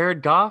and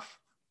Jared Goff.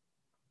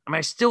 I mean,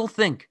 I still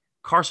think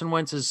Carson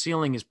Wentz's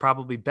ceiling is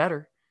probably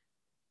better,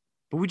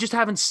 but we just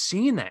haven't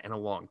seen that in a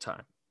long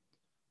time.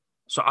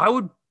 So I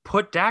would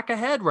put Dak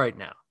ahead right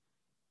now.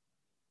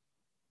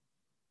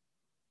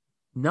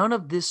 None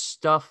of this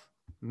stuff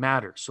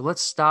matters. So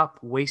let's stop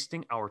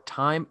wasting our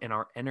time and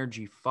our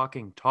energy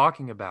fucking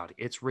talking about it.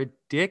 It's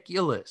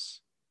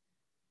ridiculous.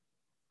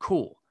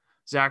 Cool.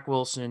 Zach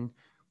Wilson,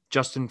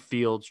 Justin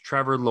Fields,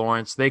 Trevor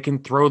Lawrence, they can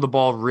throw the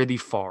ball really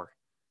far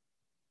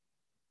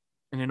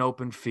in an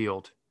open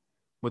field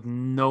with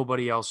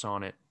nobody else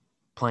on it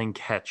playing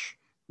catch.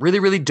 Really,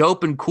 really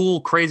dope and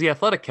cool, crazy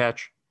athletic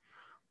catch.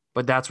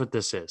 But that's what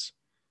this is.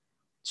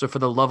 So for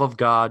the love of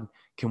God,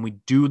 can we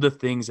do the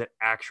things that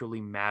actually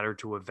matter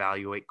to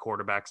evaluate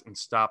quarterbacks and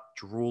stop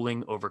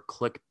drooling over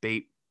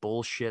clickbait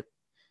bullshit?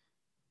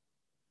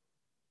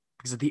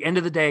 Because at the end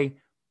of the day,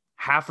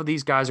 half of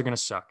these guys are going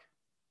to suck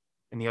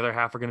and the other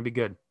half are going to be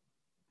good.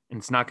 And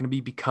it's not going to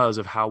be because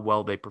of how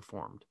well they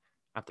performed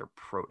at their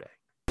pro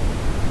day.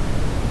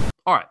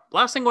 All right,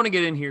 last thing I want to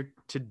get in here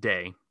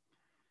today.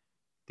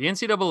 The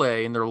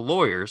NCAA and their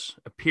lawyers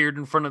appeared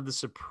in front of the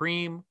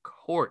Supreme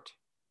Court.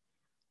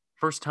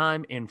 First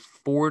time in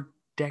 4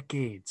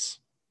 decades.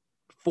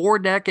 4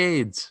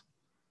 decades.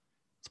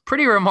 It's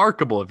pretty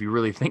remarkable if you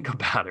really think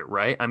about it,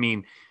 right? I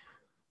mean,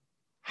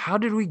 how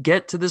did we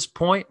get to this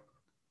point?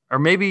 Or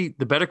maybe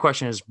the better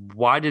question is,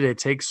 why did it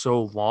take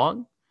so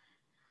long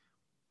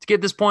to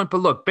get this point? But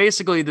look,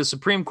 basically the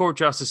Supreme Court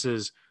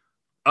justices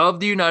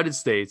of the United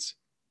States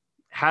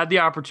had the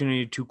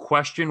opportunity to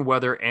question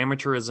whether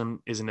amateurism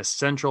is an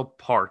essential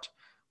part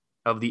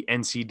of the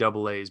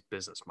NCAA's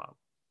business model.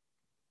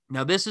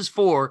 Now, this is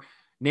for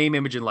name,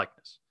 image, and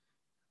likeness.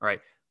 All right.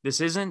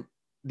 This isn't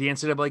the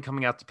NCAA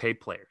coming out to pay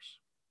players.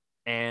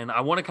 And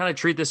I want to kind of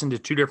treat this into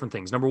 2 different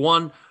things. Number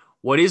one,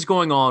 what is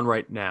going on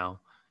right now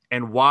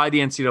and why the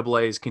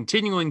NCAA is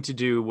continuing to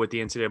do what the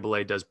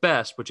NCAA does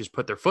best, which is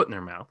put their foot in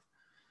their mouth,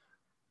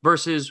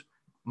 versus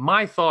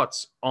my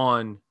thoughts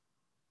on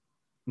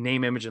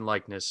name, image, and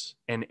likeness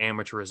and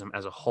amateurism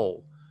as a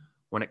whole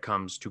when it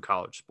comes to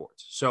college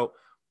sports. So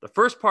the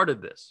first part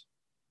of this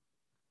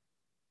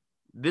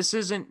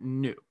isn't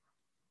new.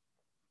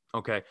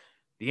 Okay.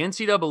 The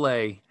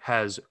NCAA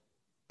has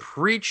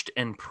preached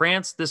and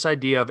pranced this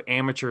idea of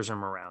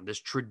amateurism around, this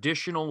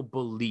traditional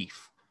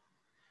belief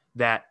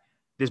that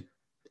this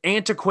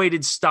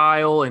antiquated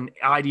style and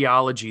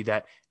ideology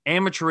that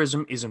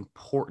amateurism is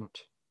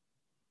important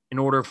in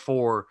order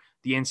for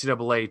the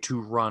NCAA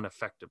to run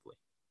effectively.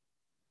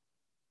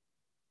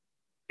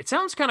 It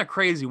sounds kind of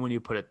crazy when you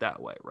put it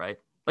that way, right?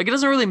 Like, it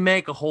doesn't really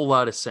make a whole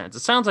lot of sense.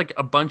 It sounds like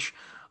a bunch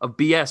of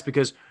BS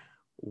because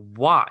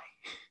why?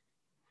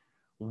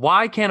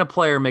 Why can't a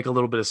player make a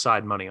little bit of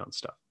side money on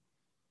stuff?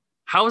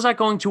 How is that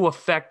going to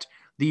affect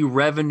the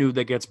revenue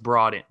that gets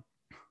brought in?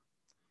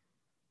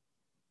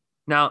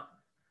 Now,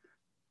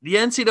 the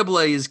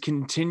NCAA is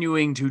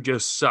continuing to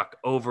just suck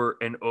over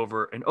and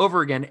over and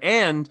over again.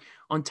 And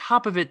on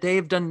top of it, they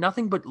have done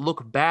nothing but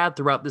look bad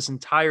throughout this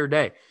entire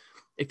day.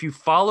 If you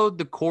followed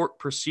the court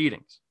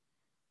proceedings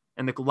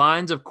and the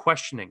lines of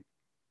questioning,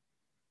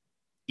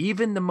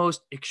 even the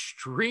most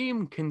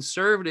extreme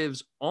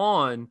conservatives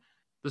on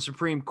the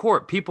Supreme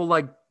Court, people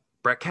like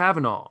Brett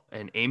Kavanaugh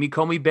and Amy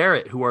Coney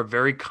Barrett, who are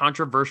very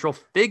controversial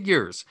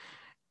figures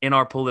in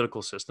our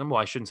political system. Well,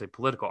 I shouldn't say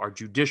political, our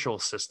judicial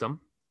system.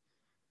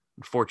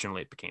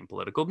 Unfortunately, it became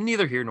political,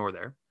 neither here nor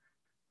there.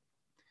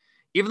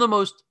 Even the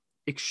most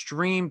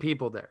extreme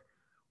people there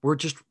were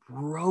just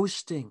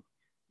roasting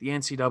the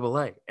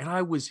NCAA. And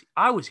I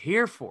was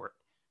here for it.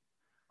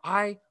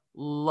 I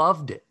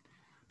loved it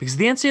because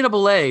the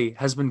NCAA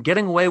has been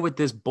getting away with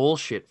this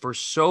bullshit for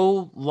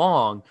so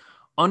long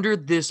under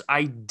this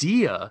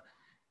idea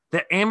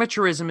that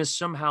amateurism is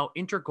somehow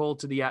integral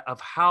to of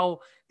how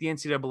the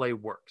NCAA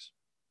works.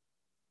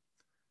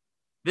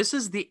 This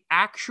is the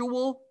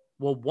actual,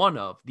 one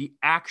of the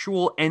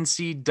actual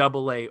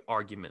NCAA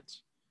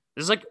arguments.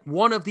 This is like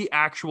one of the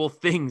actual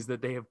things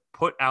that they have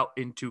put out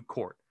into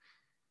court.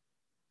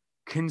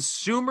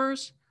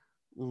 Consumers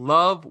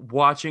love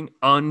watching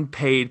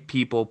unpaid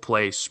people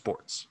play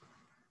sports.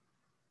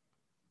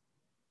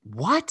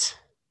 What?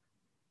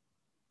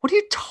 What are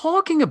you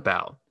talking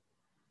about?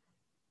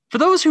 For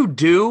those who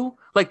do,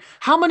 like,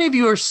 how many of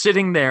you are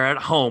sitting there at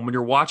home when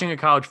you're watching a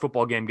college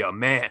football game go,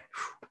 man,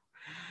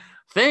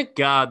 thank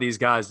God these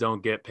guys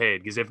don't get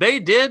paid. Because if they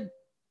did,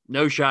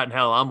 no shot in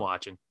hell I'm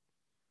watching.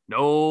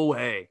 No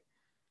way.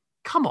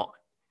 Come on.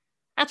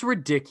 That's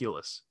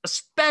ridiculous,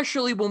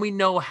 especially when we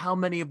know how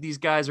many of these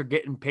guys are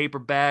getting paper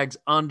bags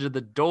under the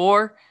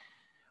door.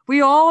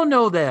 We all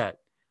know that.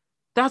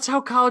 That's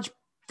how college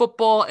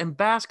football and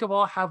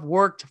basketball have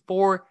worked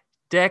for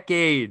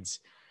decades.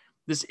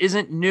 This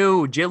isn't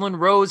new. Jalen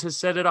Rose has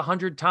said it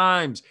 100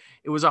 times.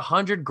 It was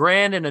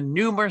 $100,000 and a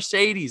new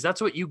Mercedes.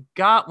 That's what you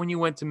got when you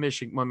went to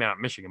Michigan. Well, not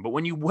Michigan, but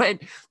when you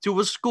went to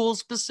a school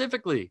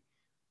specifically.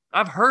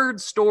 I've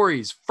heard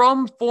stories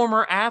from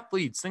former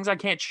athletes, things I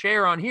can't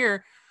share on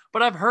here,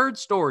 but I've heard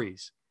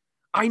stories.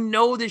 I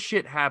know this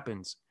shit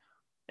happens.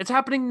 It's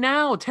happening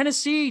now.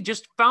 Tennessee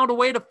just found a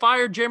way to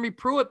fire Jeremy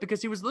Pruitt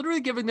because he was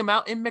literally giving them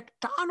out in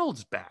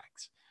McDonald's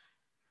bags.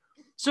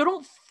 So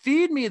don't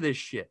feed me this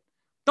shit.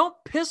 Don't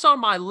piss on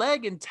my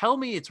leg and tell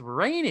me it's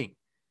raining.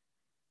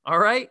 All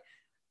right?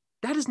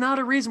 That is not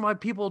a reason why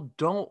people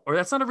don't, or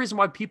that's not a reason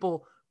why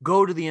people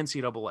go to the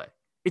NCAA.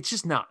 It's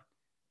just not.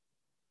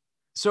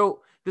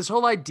 So this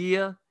whole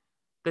idea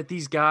that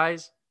these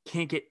guys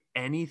can't get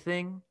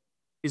anything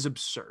is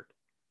absurd.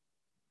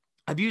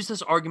 I've used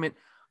this argument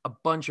a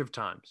bunch of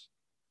times,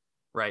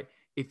 right?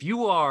 If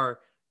you are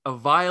a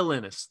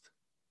violinist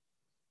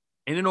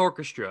in an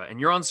orchestra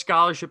and you're on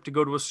scholarship to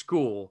go to a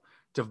school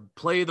to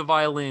play the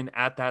violin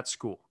at that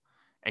school,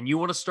 and you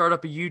want to start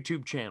up a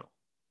YouTube channel,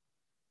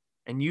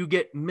 and you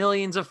get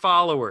millions of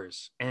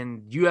followers,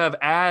 and you have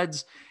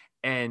ads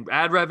and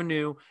ad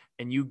revenue,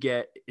 and you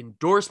get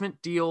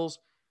endorsement deals,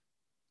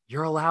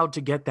 you're allowed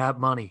to get that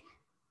money.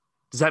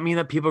 Does that mean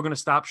that people are going to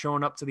stop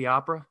showing up to the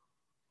opera?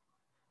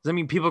 Does that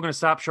mean people are going to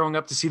stop showing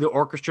up to see the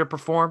orchestra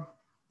perform?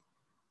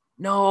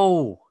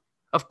 No,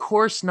 of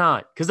course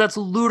not, because that's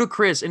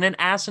ludicrous and an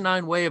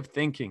asinine way of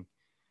thinking.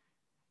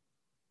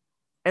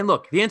 And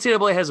look, the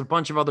NCAA has a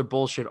bunch of other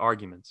bullshit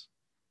arguments,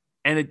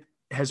 and it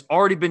has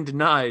already been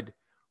denied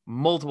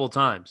multiple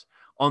times.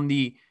 On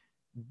the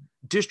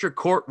district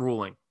court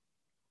ruling,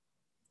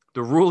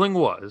 the ruling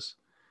was,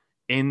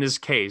 in this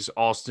case,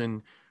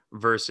 Alston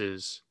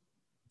versus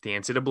the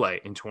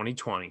NCAA in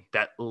 2020,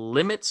 that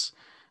limits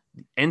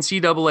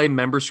NCAA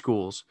member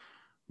schools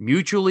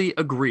mutually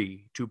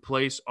agree to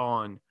place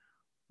on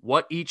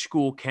what each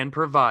school can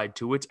provide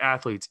to its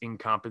athletes in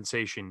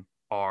compensation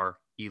are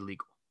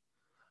illegal.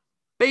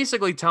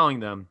 Basically telling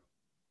them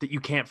that you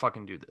can't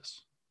fucking do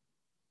this.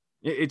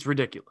 It's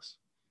ridiculous.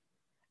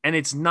 And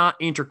it's not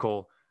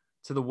integral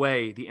to the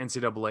way the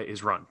NCAA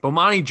is run.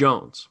 Bomani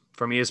Jones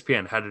from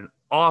ESPN had an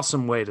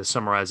awesome way to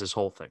summarize this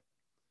whole thing.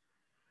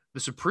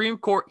 The Supreme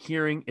Court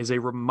hearing is a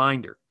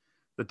reminder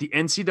that the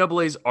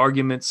NCAA's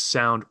arguments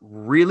sound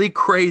really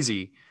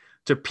crazy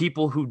to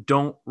people who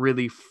don't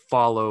really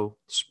follow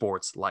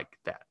sports like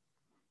that.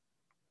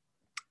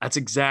 That's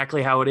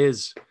exactly how it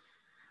is.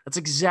 That's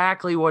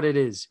exactly what it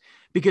is.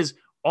 Because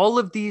all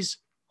of these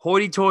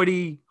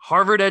hoity-toity,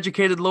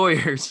 Harvard-educated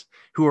lawyers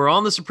who are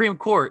on the Supreme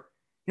Court,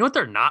 you know what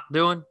they're not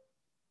doing?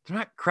 They're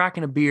not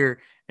cracking a beer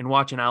and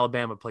watching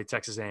Alabama play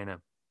Texas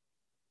A&M.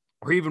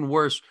 Or even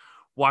worse,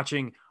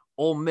 watching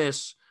Ole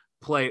Miss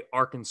play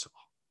Arkansas.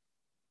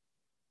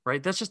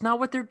 Right? That's just not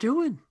what they're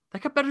doing. They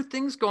got better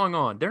things going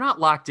on. They're not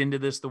locked into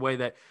this the way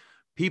that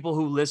people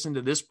who listen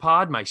to this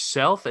pod,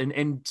 myself,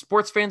 and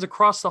sports fans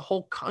across the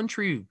whole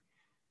country.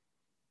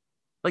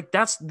 Like,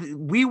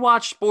 we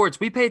watch sports.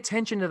 We pay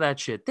attention to that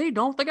shit. They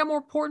don't. They got more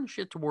important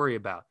shit to worry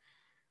about.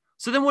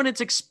 So then when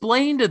it's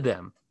explained to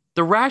them,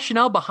 the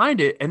rationale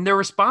behind it, and their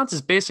response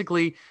is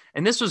basically,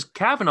 and this was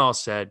Kavanaugh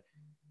said,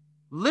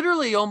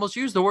 literally almost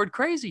used the word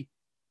crazy.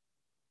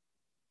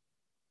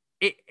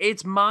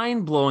 It's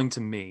mind-blowing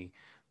to me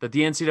that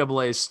the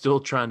NCAA is still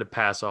trying to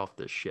pass off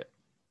this shit.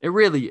 It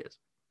really is.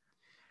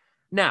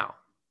 Now,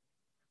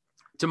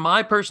 to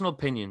my personal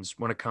opinions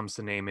when it comes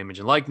to name, image,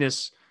 and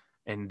likeness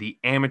and the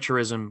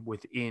amateurism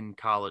within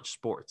college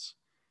sports,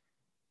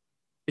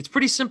 it's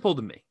pretty simple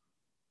to me.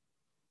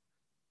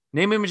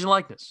 Name, image, and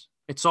likeness.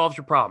 It solves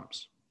your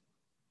problems.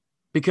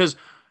 Because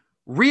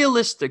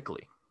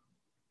realistically,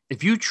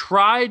 if you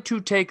try to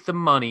take the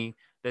money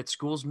that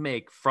schools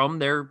make from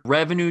their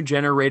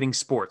revenue-generating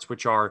sports,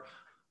 which are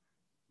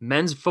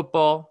men's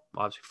football,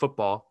 obviously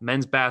football,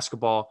 men's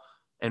basketball,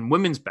 and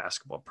women's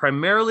basketball.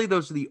 Primarily,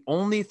 those are the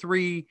only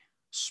three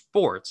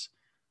sports.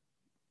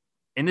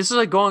 And this is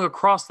like going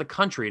across the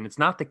country, and it's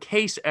not the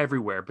case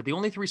everywhere, but the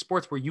only three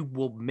sports where you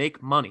will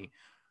make money.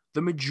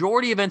 The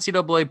majority of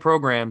NCAA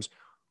programs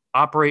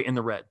operate in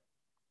the red.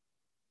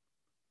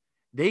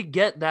 They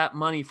get that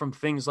money from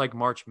things like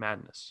March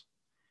Madness.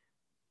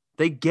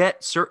 They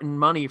get certain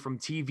money from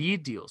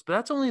TV deals, but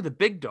that's only the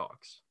big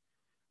dogs,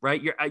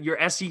 right?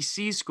 Your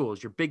SEC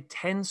schools, your Big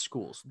Ten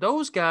schools,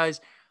 those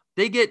guys,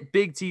 they get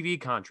big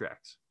TV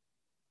contracts.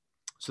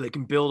 So they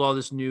can build all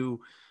these new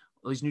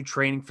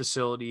training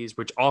facilities,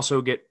 which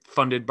also get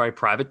funded by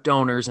private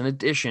donors in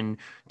addition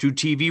to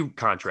TV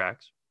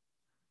contracts.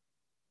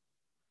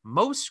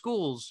 Most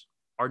schools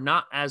are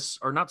not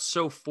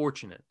so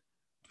fortunate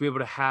to be able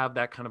to have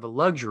that kind of a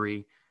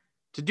luxury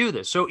to do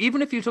this. So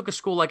even if you took a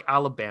school like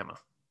Alabama,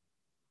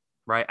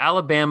 right?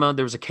 Alabama,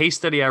 there was a case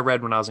study I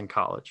read when I was in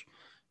college.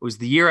 It was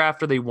the year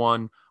after they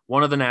won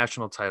one of the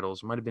national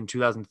titles. It might have been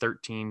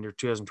 2013 or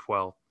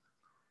 2012.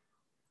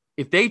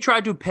 If they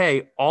tried to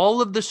pay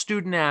all of the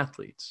student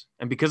athletes,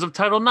 and because of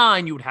Title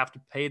IX, you would have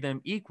to pay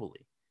them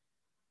equally,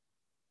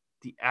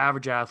 the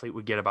average athlete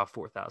would get about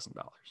 $4,000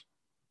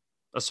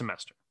 a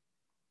semester,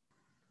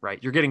 right?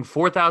 You're getting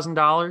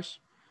 $4,000.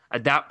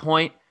 At that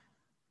point,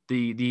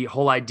 the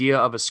whole idea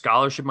of a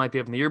scholarship might be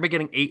up in the year, but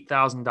getting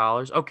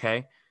 $8,000.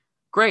 Okay,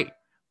 great.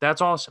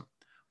 That's awesome.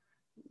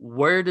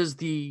 Where does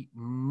the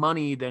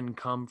money then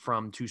come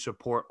from to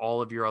support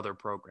all of your other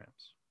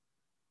programs?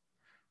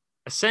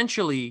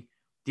 Essentially,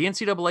 the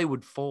NCAA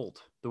would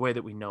fold the way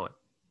that we know it.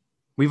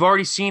 We've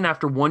already seen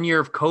after 1 year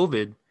of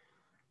COVID,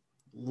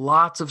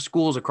 lots of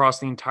schools across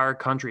the entire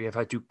country have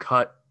had to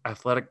cut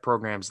athletic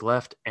programs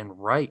left and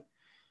right,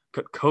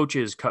 cut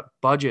coaches, cut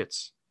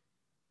budgets,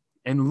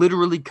 and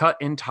literally cut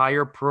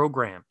entire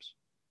programs.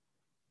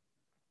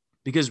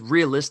 Because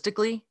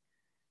realistically,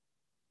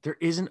 there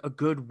isn't a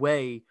good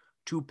way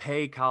to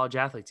pay college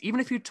athletes.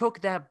 Even if you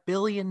took that $1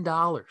 billion,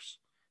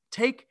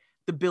 take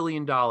the $1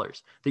 billion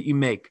that you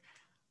make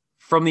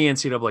from the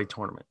NCAA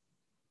tournament,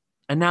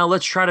 and now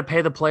let's try to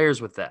pay the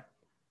players with that.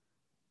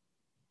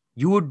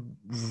 You would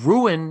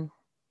ruin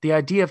the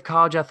idea of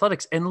college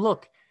athletics. And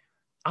look,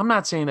 I'm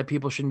not saying that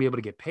people shouldn't be able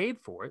to get paid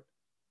for it.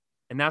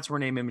 And that's where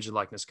name, image, and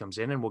likeness comes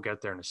in, and we'll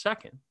get there in a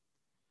second.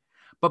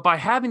 But by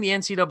having the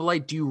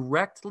NCAA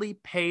directly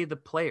pay the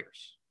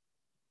players,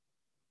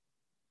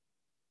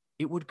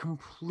 it would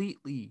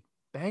completely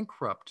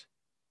bankrupt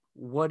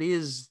what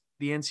is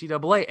the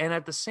NCAA. And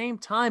at the same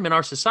time, in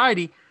our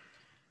society,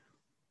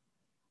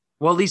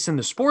 well, at least in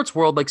the sports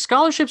world, like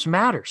scholarships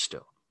matter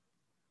still.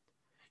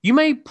 You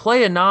may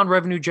play a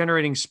non-revenue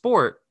generating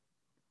sport,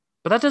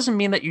 but that doesn't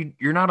mean that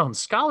you're not on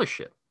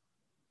scholarship.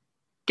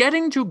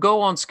 Getting to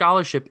go on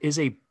scholarship is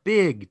a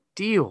big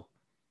deal.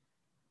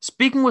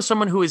 Speaking with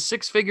someone who is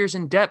six figures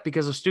in debt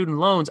because of student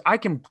loans, I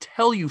can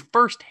tell you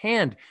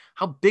firsthand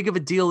how big of a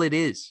deal it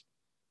is.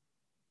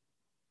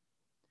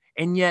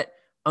 And yet,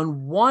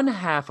 on one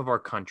half of our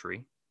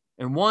country,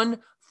 in one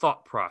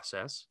thought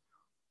process,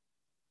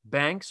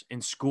 banks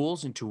and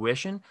schools and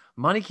tuition,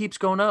 money keeps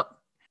going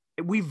up.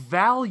 We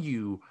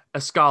value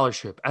a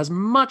scholarship as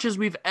much as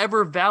we've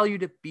ever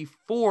valued it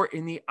before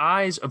in the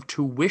eyes of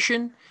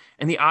tuition,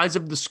 in the eyes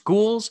of the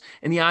schools,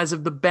 in the eyes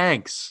of the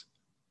banks.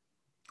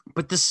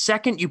 But the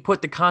second you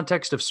put the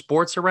context of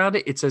sports around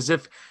it, it's as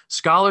if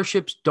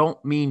scholarships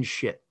don't mean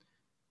shit.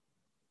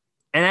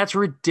 And that's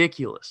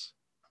ridiculous.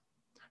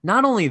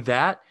 Not only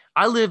that,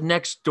 I live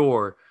next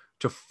door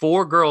to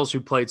 4 girls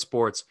who played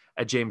sports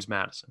at James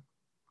Madison.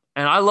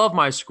 And I love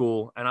my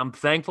school, and I'm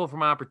thankful for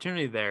my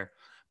opportunity there.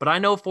 But I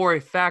know for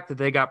a fact that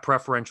they got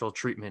preferential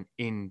treatment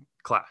in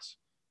class.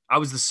 I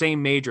was the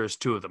same major as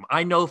 2 of them.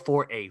 I know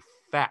for a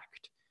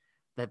fact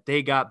that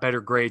they got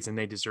better grades than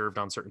they deserved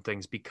on certain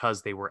things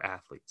because they were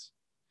athletes.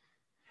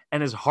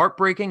 And as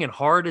heartbreaking and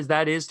hard as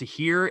that is to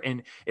hear,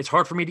 and it's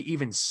hard for me to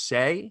even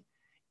say,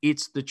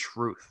 it's the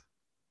truth.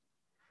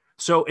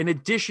 So in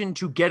addition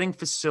to getting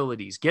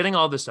facilities, getting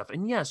all this stuff,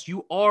 and yes,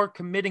 you are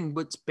committing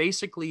what's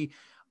basically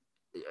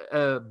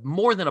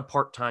more than a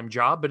part-time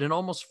job, but an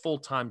almost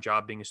full-time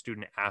job being a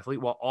student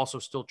athlete while also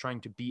still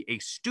trying to be a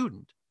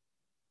student,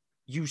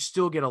 you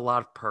still get a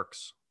lot of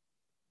perks.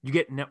 You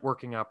get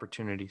networking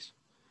opportunities,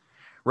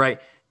 right?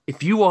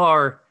 If you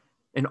are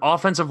an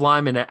offensive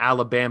lineman at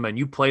Alabama and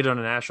you played on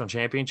a national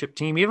championship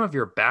team, even if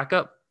you're a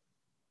backup,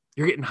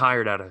 you're getting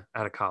hired out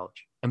of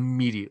college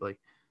immediately.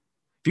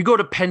 If you go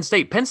to Penn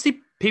State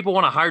people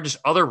want to hire just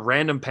other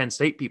random Penn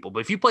State people. But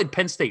if you played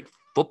Penn State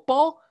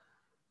football,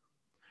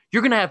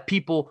 you're going to have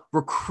people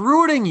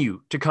recruiting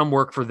you to come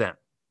work for them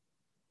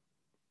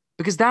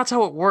because that's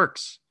how it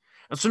works.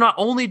 And so not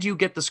only do you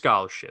get the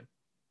scholarship,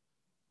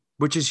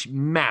 which is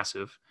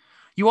massive,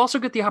 you also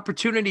get the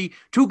opportunity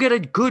to get a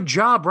good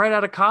job right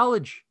out of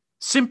college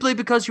simply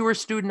because you were a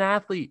student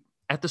athlete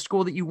at the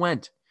school that you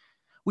went.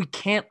 We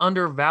can't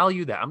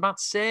undervalue that. I'm not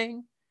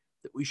saying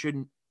that we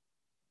shouldn't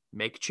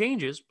make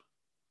changes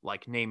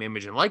like name,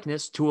 image, and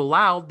likeness to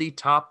allow the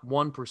top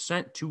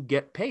 1% to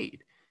get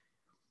paid.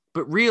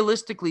 But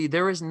realistically,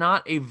 there is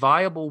not a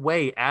viable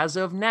way as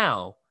of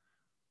now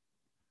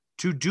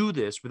to do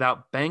this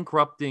without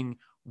bankrupting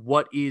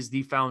what is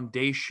the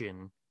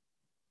foundation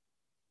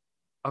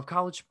of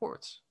college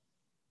sports,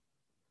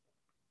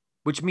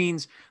 which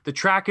means the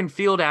track and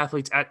field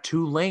athletes at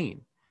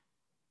Tulane.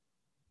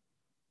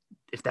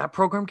 If that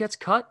program gets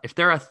cut, if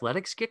their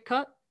athletics get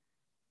cut,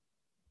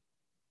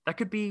 that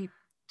could be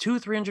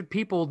 200-300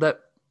 people that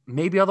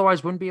maybe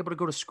otherwise wouldn't be able to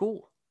go to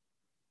school.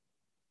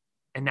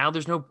 And now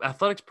there's no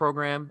athletics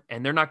program,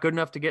 and they're not good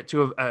enough to get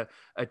to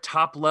a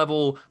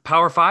top-level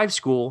Power 5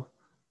 school.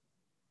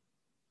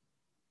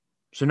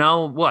 So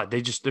now what?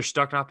 They're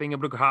stuck not being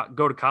able to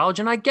go to college?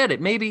 And I get it.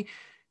 Maybe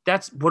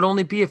that's would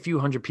only be a few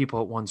hundred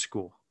people at one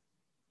school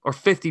or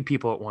 50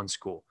 people at one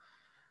school.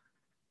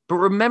 But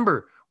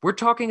remember, we're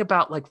talking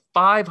about like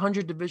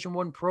 500 Division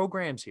I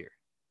programs here.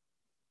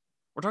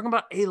 We're talking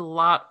about a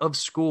lot of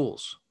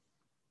schools.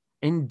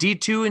 In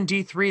D2 and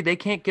D3, they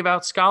can't give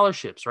out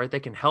scholarships, right? They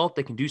can help,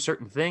 they can do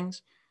certain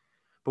things.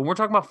 But when we're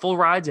talking about full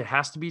rides, it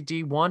has to be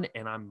D1,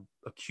 and I'm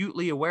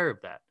acutely aware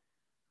of that.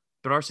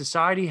 But our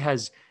society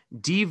has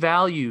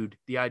devalued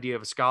the idea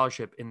of a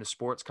scholarship in the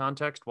sports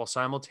context while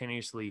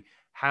simultaneously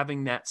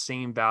having that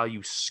same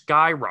value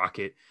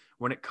skyrocket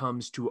when it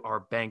comes to our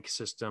bank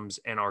systems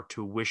and our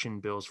tuition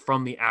bills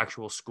from the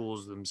actual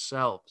schools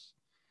themselves.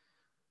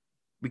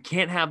 We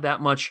can't have that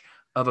much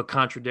of a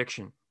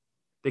contradiction.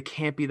 They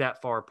can't be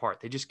that far apart.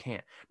 They just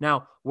can't.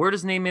 Now, where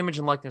does name, image,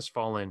 and likeness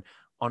fall in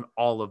on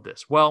all of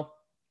this? Well,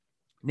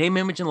 name,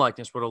 image, and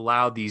likeness would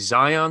allow the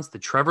Zions, the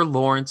Trevor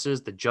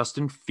Lawrences, the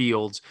Justin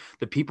Fields,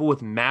 the people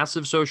with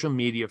massive social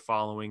media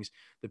followings,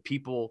 the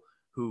people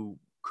who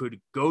could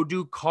go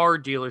do car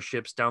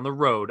dealerships down the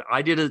road.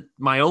 I did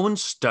my own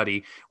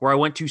study where I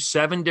went to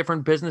 7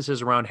 different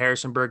businesses around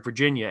Harrisonburg,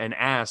 Virginia, and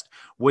asked,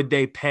 would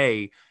they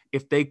pay,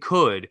 if they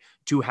could,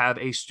 to have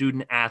a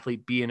student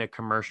athlete be in a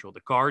commercial? The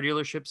car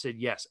dealership said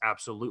yes,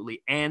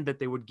 absolutely, and that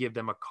they would give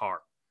them a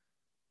car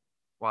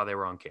while they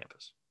were on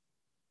campus.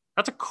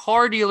 That's a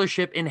car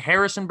dealership in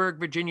Harrisonburg,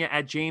 Virginia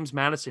at James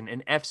Madison,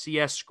 an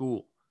FCS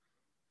school.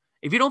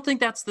 If you don't think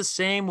that's the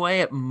same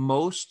way at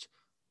most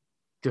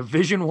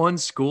Division I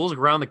schools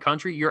around the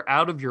country, you're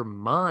out of your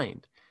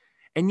mind.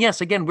 And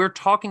yes, again, we're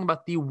talking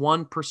about the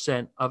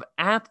 1% of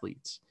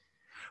athletes.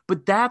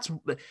 But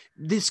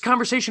this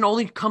conversation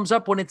only comes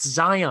up when it's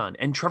Zion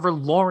and Trevor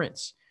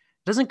Lawrence.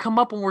 It doesn't come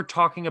up when we're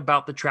talking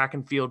about the track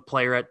and field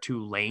player at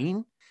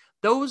Tulane.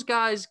 Those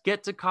guys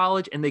get to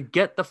college and they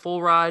get the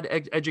full ride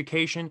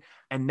education,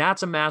 and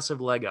that's a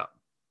massive leg up.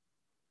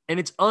 And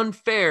it's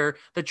unfair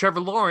that Trevor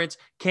Lawrence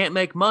can't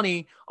make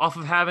money off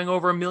of having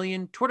over 1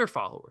 million Twitter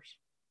followers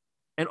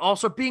and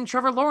also being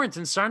Trevor Lawrence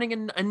and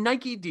signing a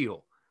Nike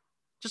deal,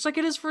 just like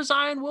it is for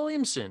Zion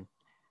Williamson.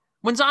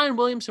 When Zion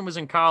Williamson was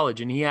in college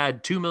and he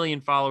had 2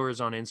 million followers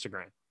on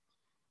Instagram,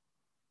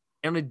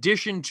 in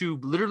addition to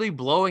literally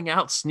blowing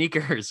out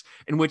sneakers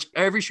in which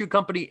every shoe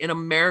company in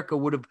America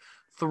would have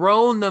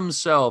thrown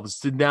themselves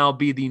to now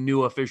be the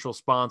new official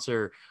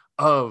sponsor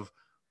of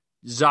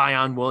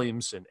Zion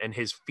Williamson and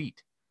his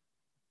feet.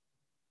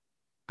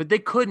 But they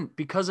couldn't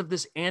because of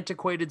this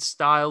antiquated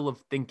style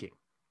of thinking.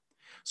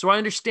 So I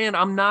understand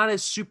I'm not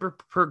as super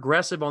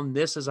progressive on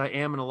this as I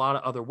am in a lot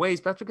of other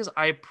ways, but that's because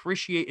I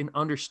appreciate and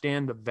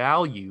understand the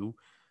value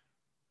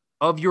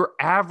of your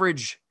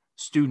average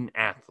student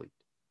athlete,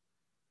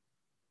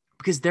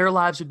 because their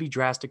lives would be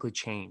drastically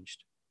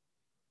changed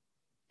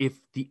if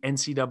the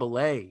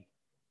NCAA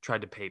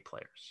tried to pay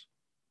players,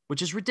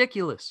 which is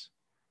ridiculous.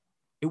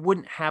 It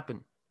wouldn't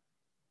happen.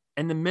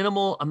 And the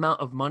minimal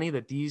amount of money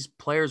that these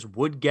players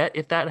would get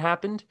if that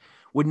happened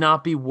would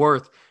not be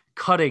worth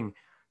cutting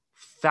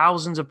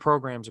thousands of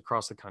programs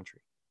across the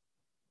country,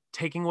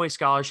 taking away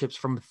scholarships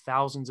from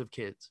thousands of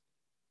kids.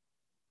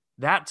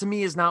 That to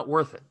me is not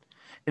worth it.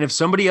 And if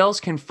somebody else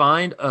can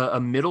find a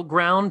middle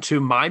ground to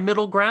my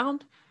middle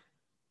ground,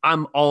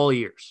 I'm all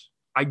ears.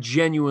 I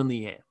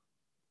genuinely am.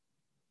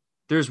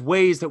 There's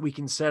ways that we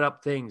can set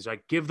up things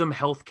like give them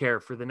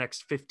healthcare for the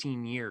next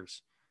 15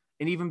 years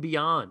and even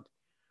beyond.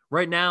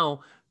 Right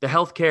now, the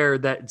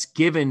healthcare that's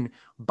given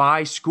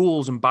by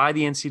schools and by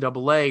the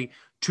NCAA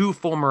to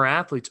former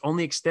athletes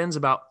only extends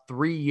about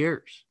 3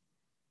 years.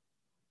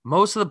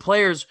 Most of the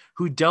players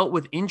who dealt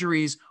with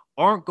injuries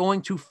aren't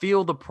going to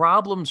feel the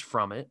problems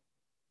from it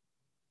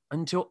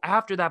until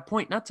after that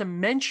point. Not to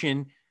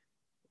mention,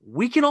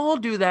 we can all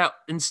do that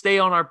and stay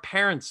on our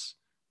parents'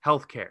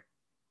 healthcare.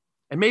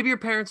 And maybe your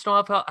parents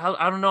don't have,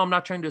 I don't know, I'm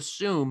not trying to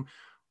assume,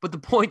 but the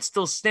point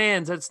still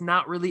stands that it's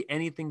not really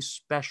anything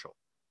special.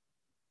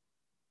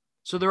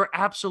 So there are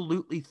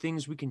absolutely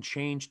things we can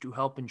change to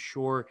help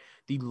ensure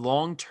the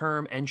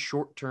long-term and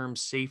short-term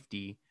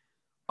safety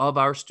of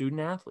our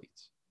student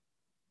athletes.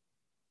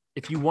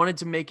 If you wanted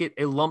to make it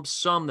a lump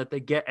sum that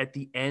they get at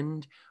the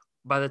end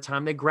by the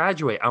time they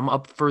graduate, I'm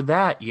up for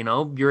that. You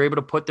know, you're able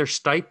to put their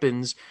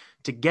stipends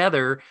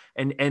together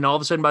and all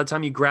of a sudden by the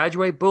time you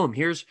graduate, boom,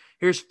 here's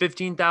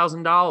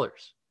 $15,000.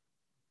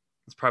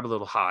 It's probably a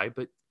little high,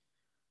 but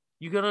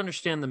you got to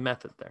understand the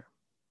method there.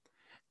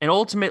 And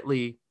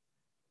ultimately,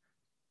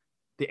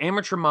 the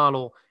amateur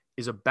model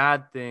is a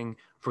bad thing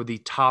for the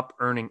top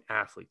earning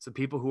athletes, the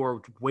people who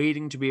are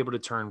waiting to be able to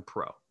turn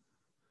pro.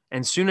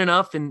 And soon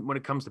enough, and when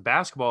it comes to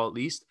basketball, at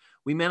least,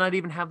 we may not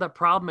even have that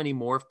problem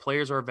anymore if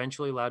players are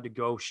eventually allowed to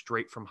go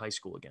straight from high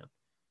school again.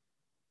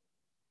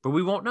 But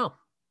we won't know.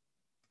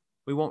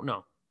 We won't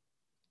know.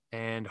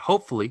 And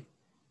hopefully,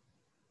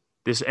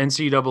 this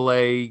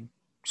NCAA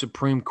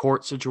Supreme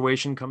Court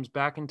situation comes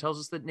back and tells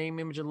us that name,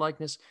 image, and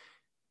likeness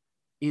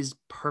is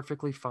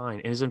perfectly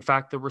fine and is, in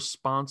fact, the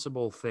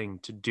responsible thing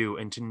to do.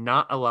 And to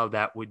not allow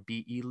that would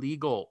be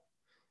illegal,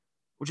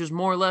 which is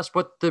more or less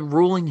what the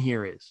ruling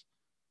here is.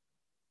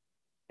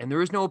 And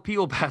there is no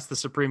appeal past the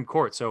Supreme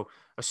Court. So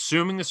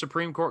assuming the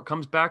Supreme Court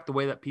comes back the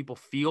way that people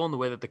feel and the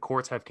way that the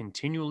courts have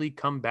continually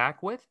come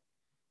back with,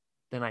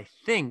 then I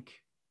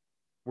think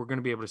we're going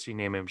to be able to see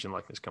name, image, and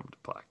likeness come into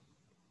play.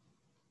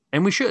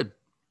 And we should.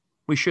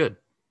 We should.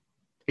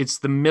 It's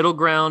the middle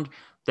ground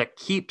that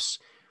keeps,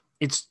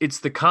 it's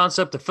the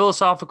concept, the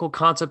philosophical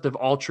concept of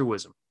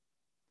altruism.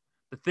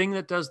 The thing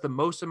that does the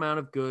most amount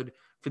of good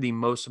for the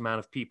most amount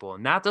of people.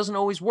 And that doesn't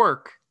always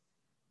work,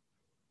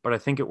 but I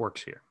think it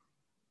works here.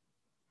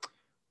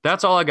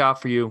 That's all I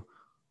got for you.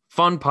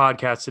 Fun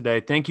podcast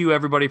today. Thank you,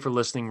 everybody, for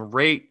listening.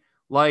 Rate,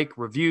 like,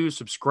 review,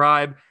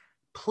 subscribe.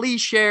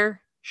 Please share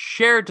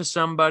it to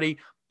somebody.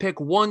 Pick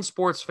one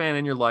sports fan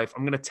in your life.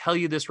 I'm going to tell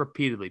you this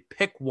repeatedly.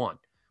 Pick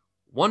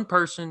one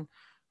person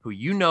who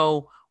you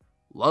know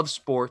loves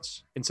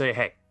sports and say,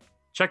 hey,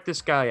 check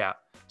this guy out.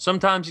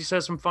 Sometimes he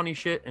says some funny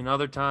shit, and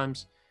other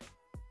times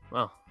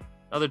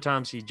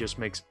he just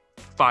makes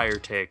fire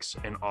takes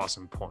and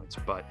awesome points.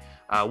 But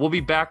we'll be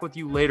back with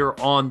you later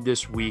on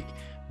this week.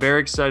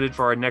 Very excited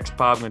for our next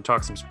pod. I'm going to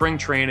talk some spring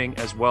training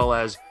as well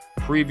as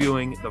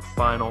previewing the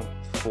Final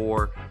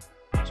Four.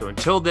 So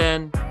until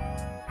then,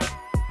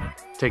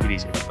 take it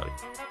easy, everybody.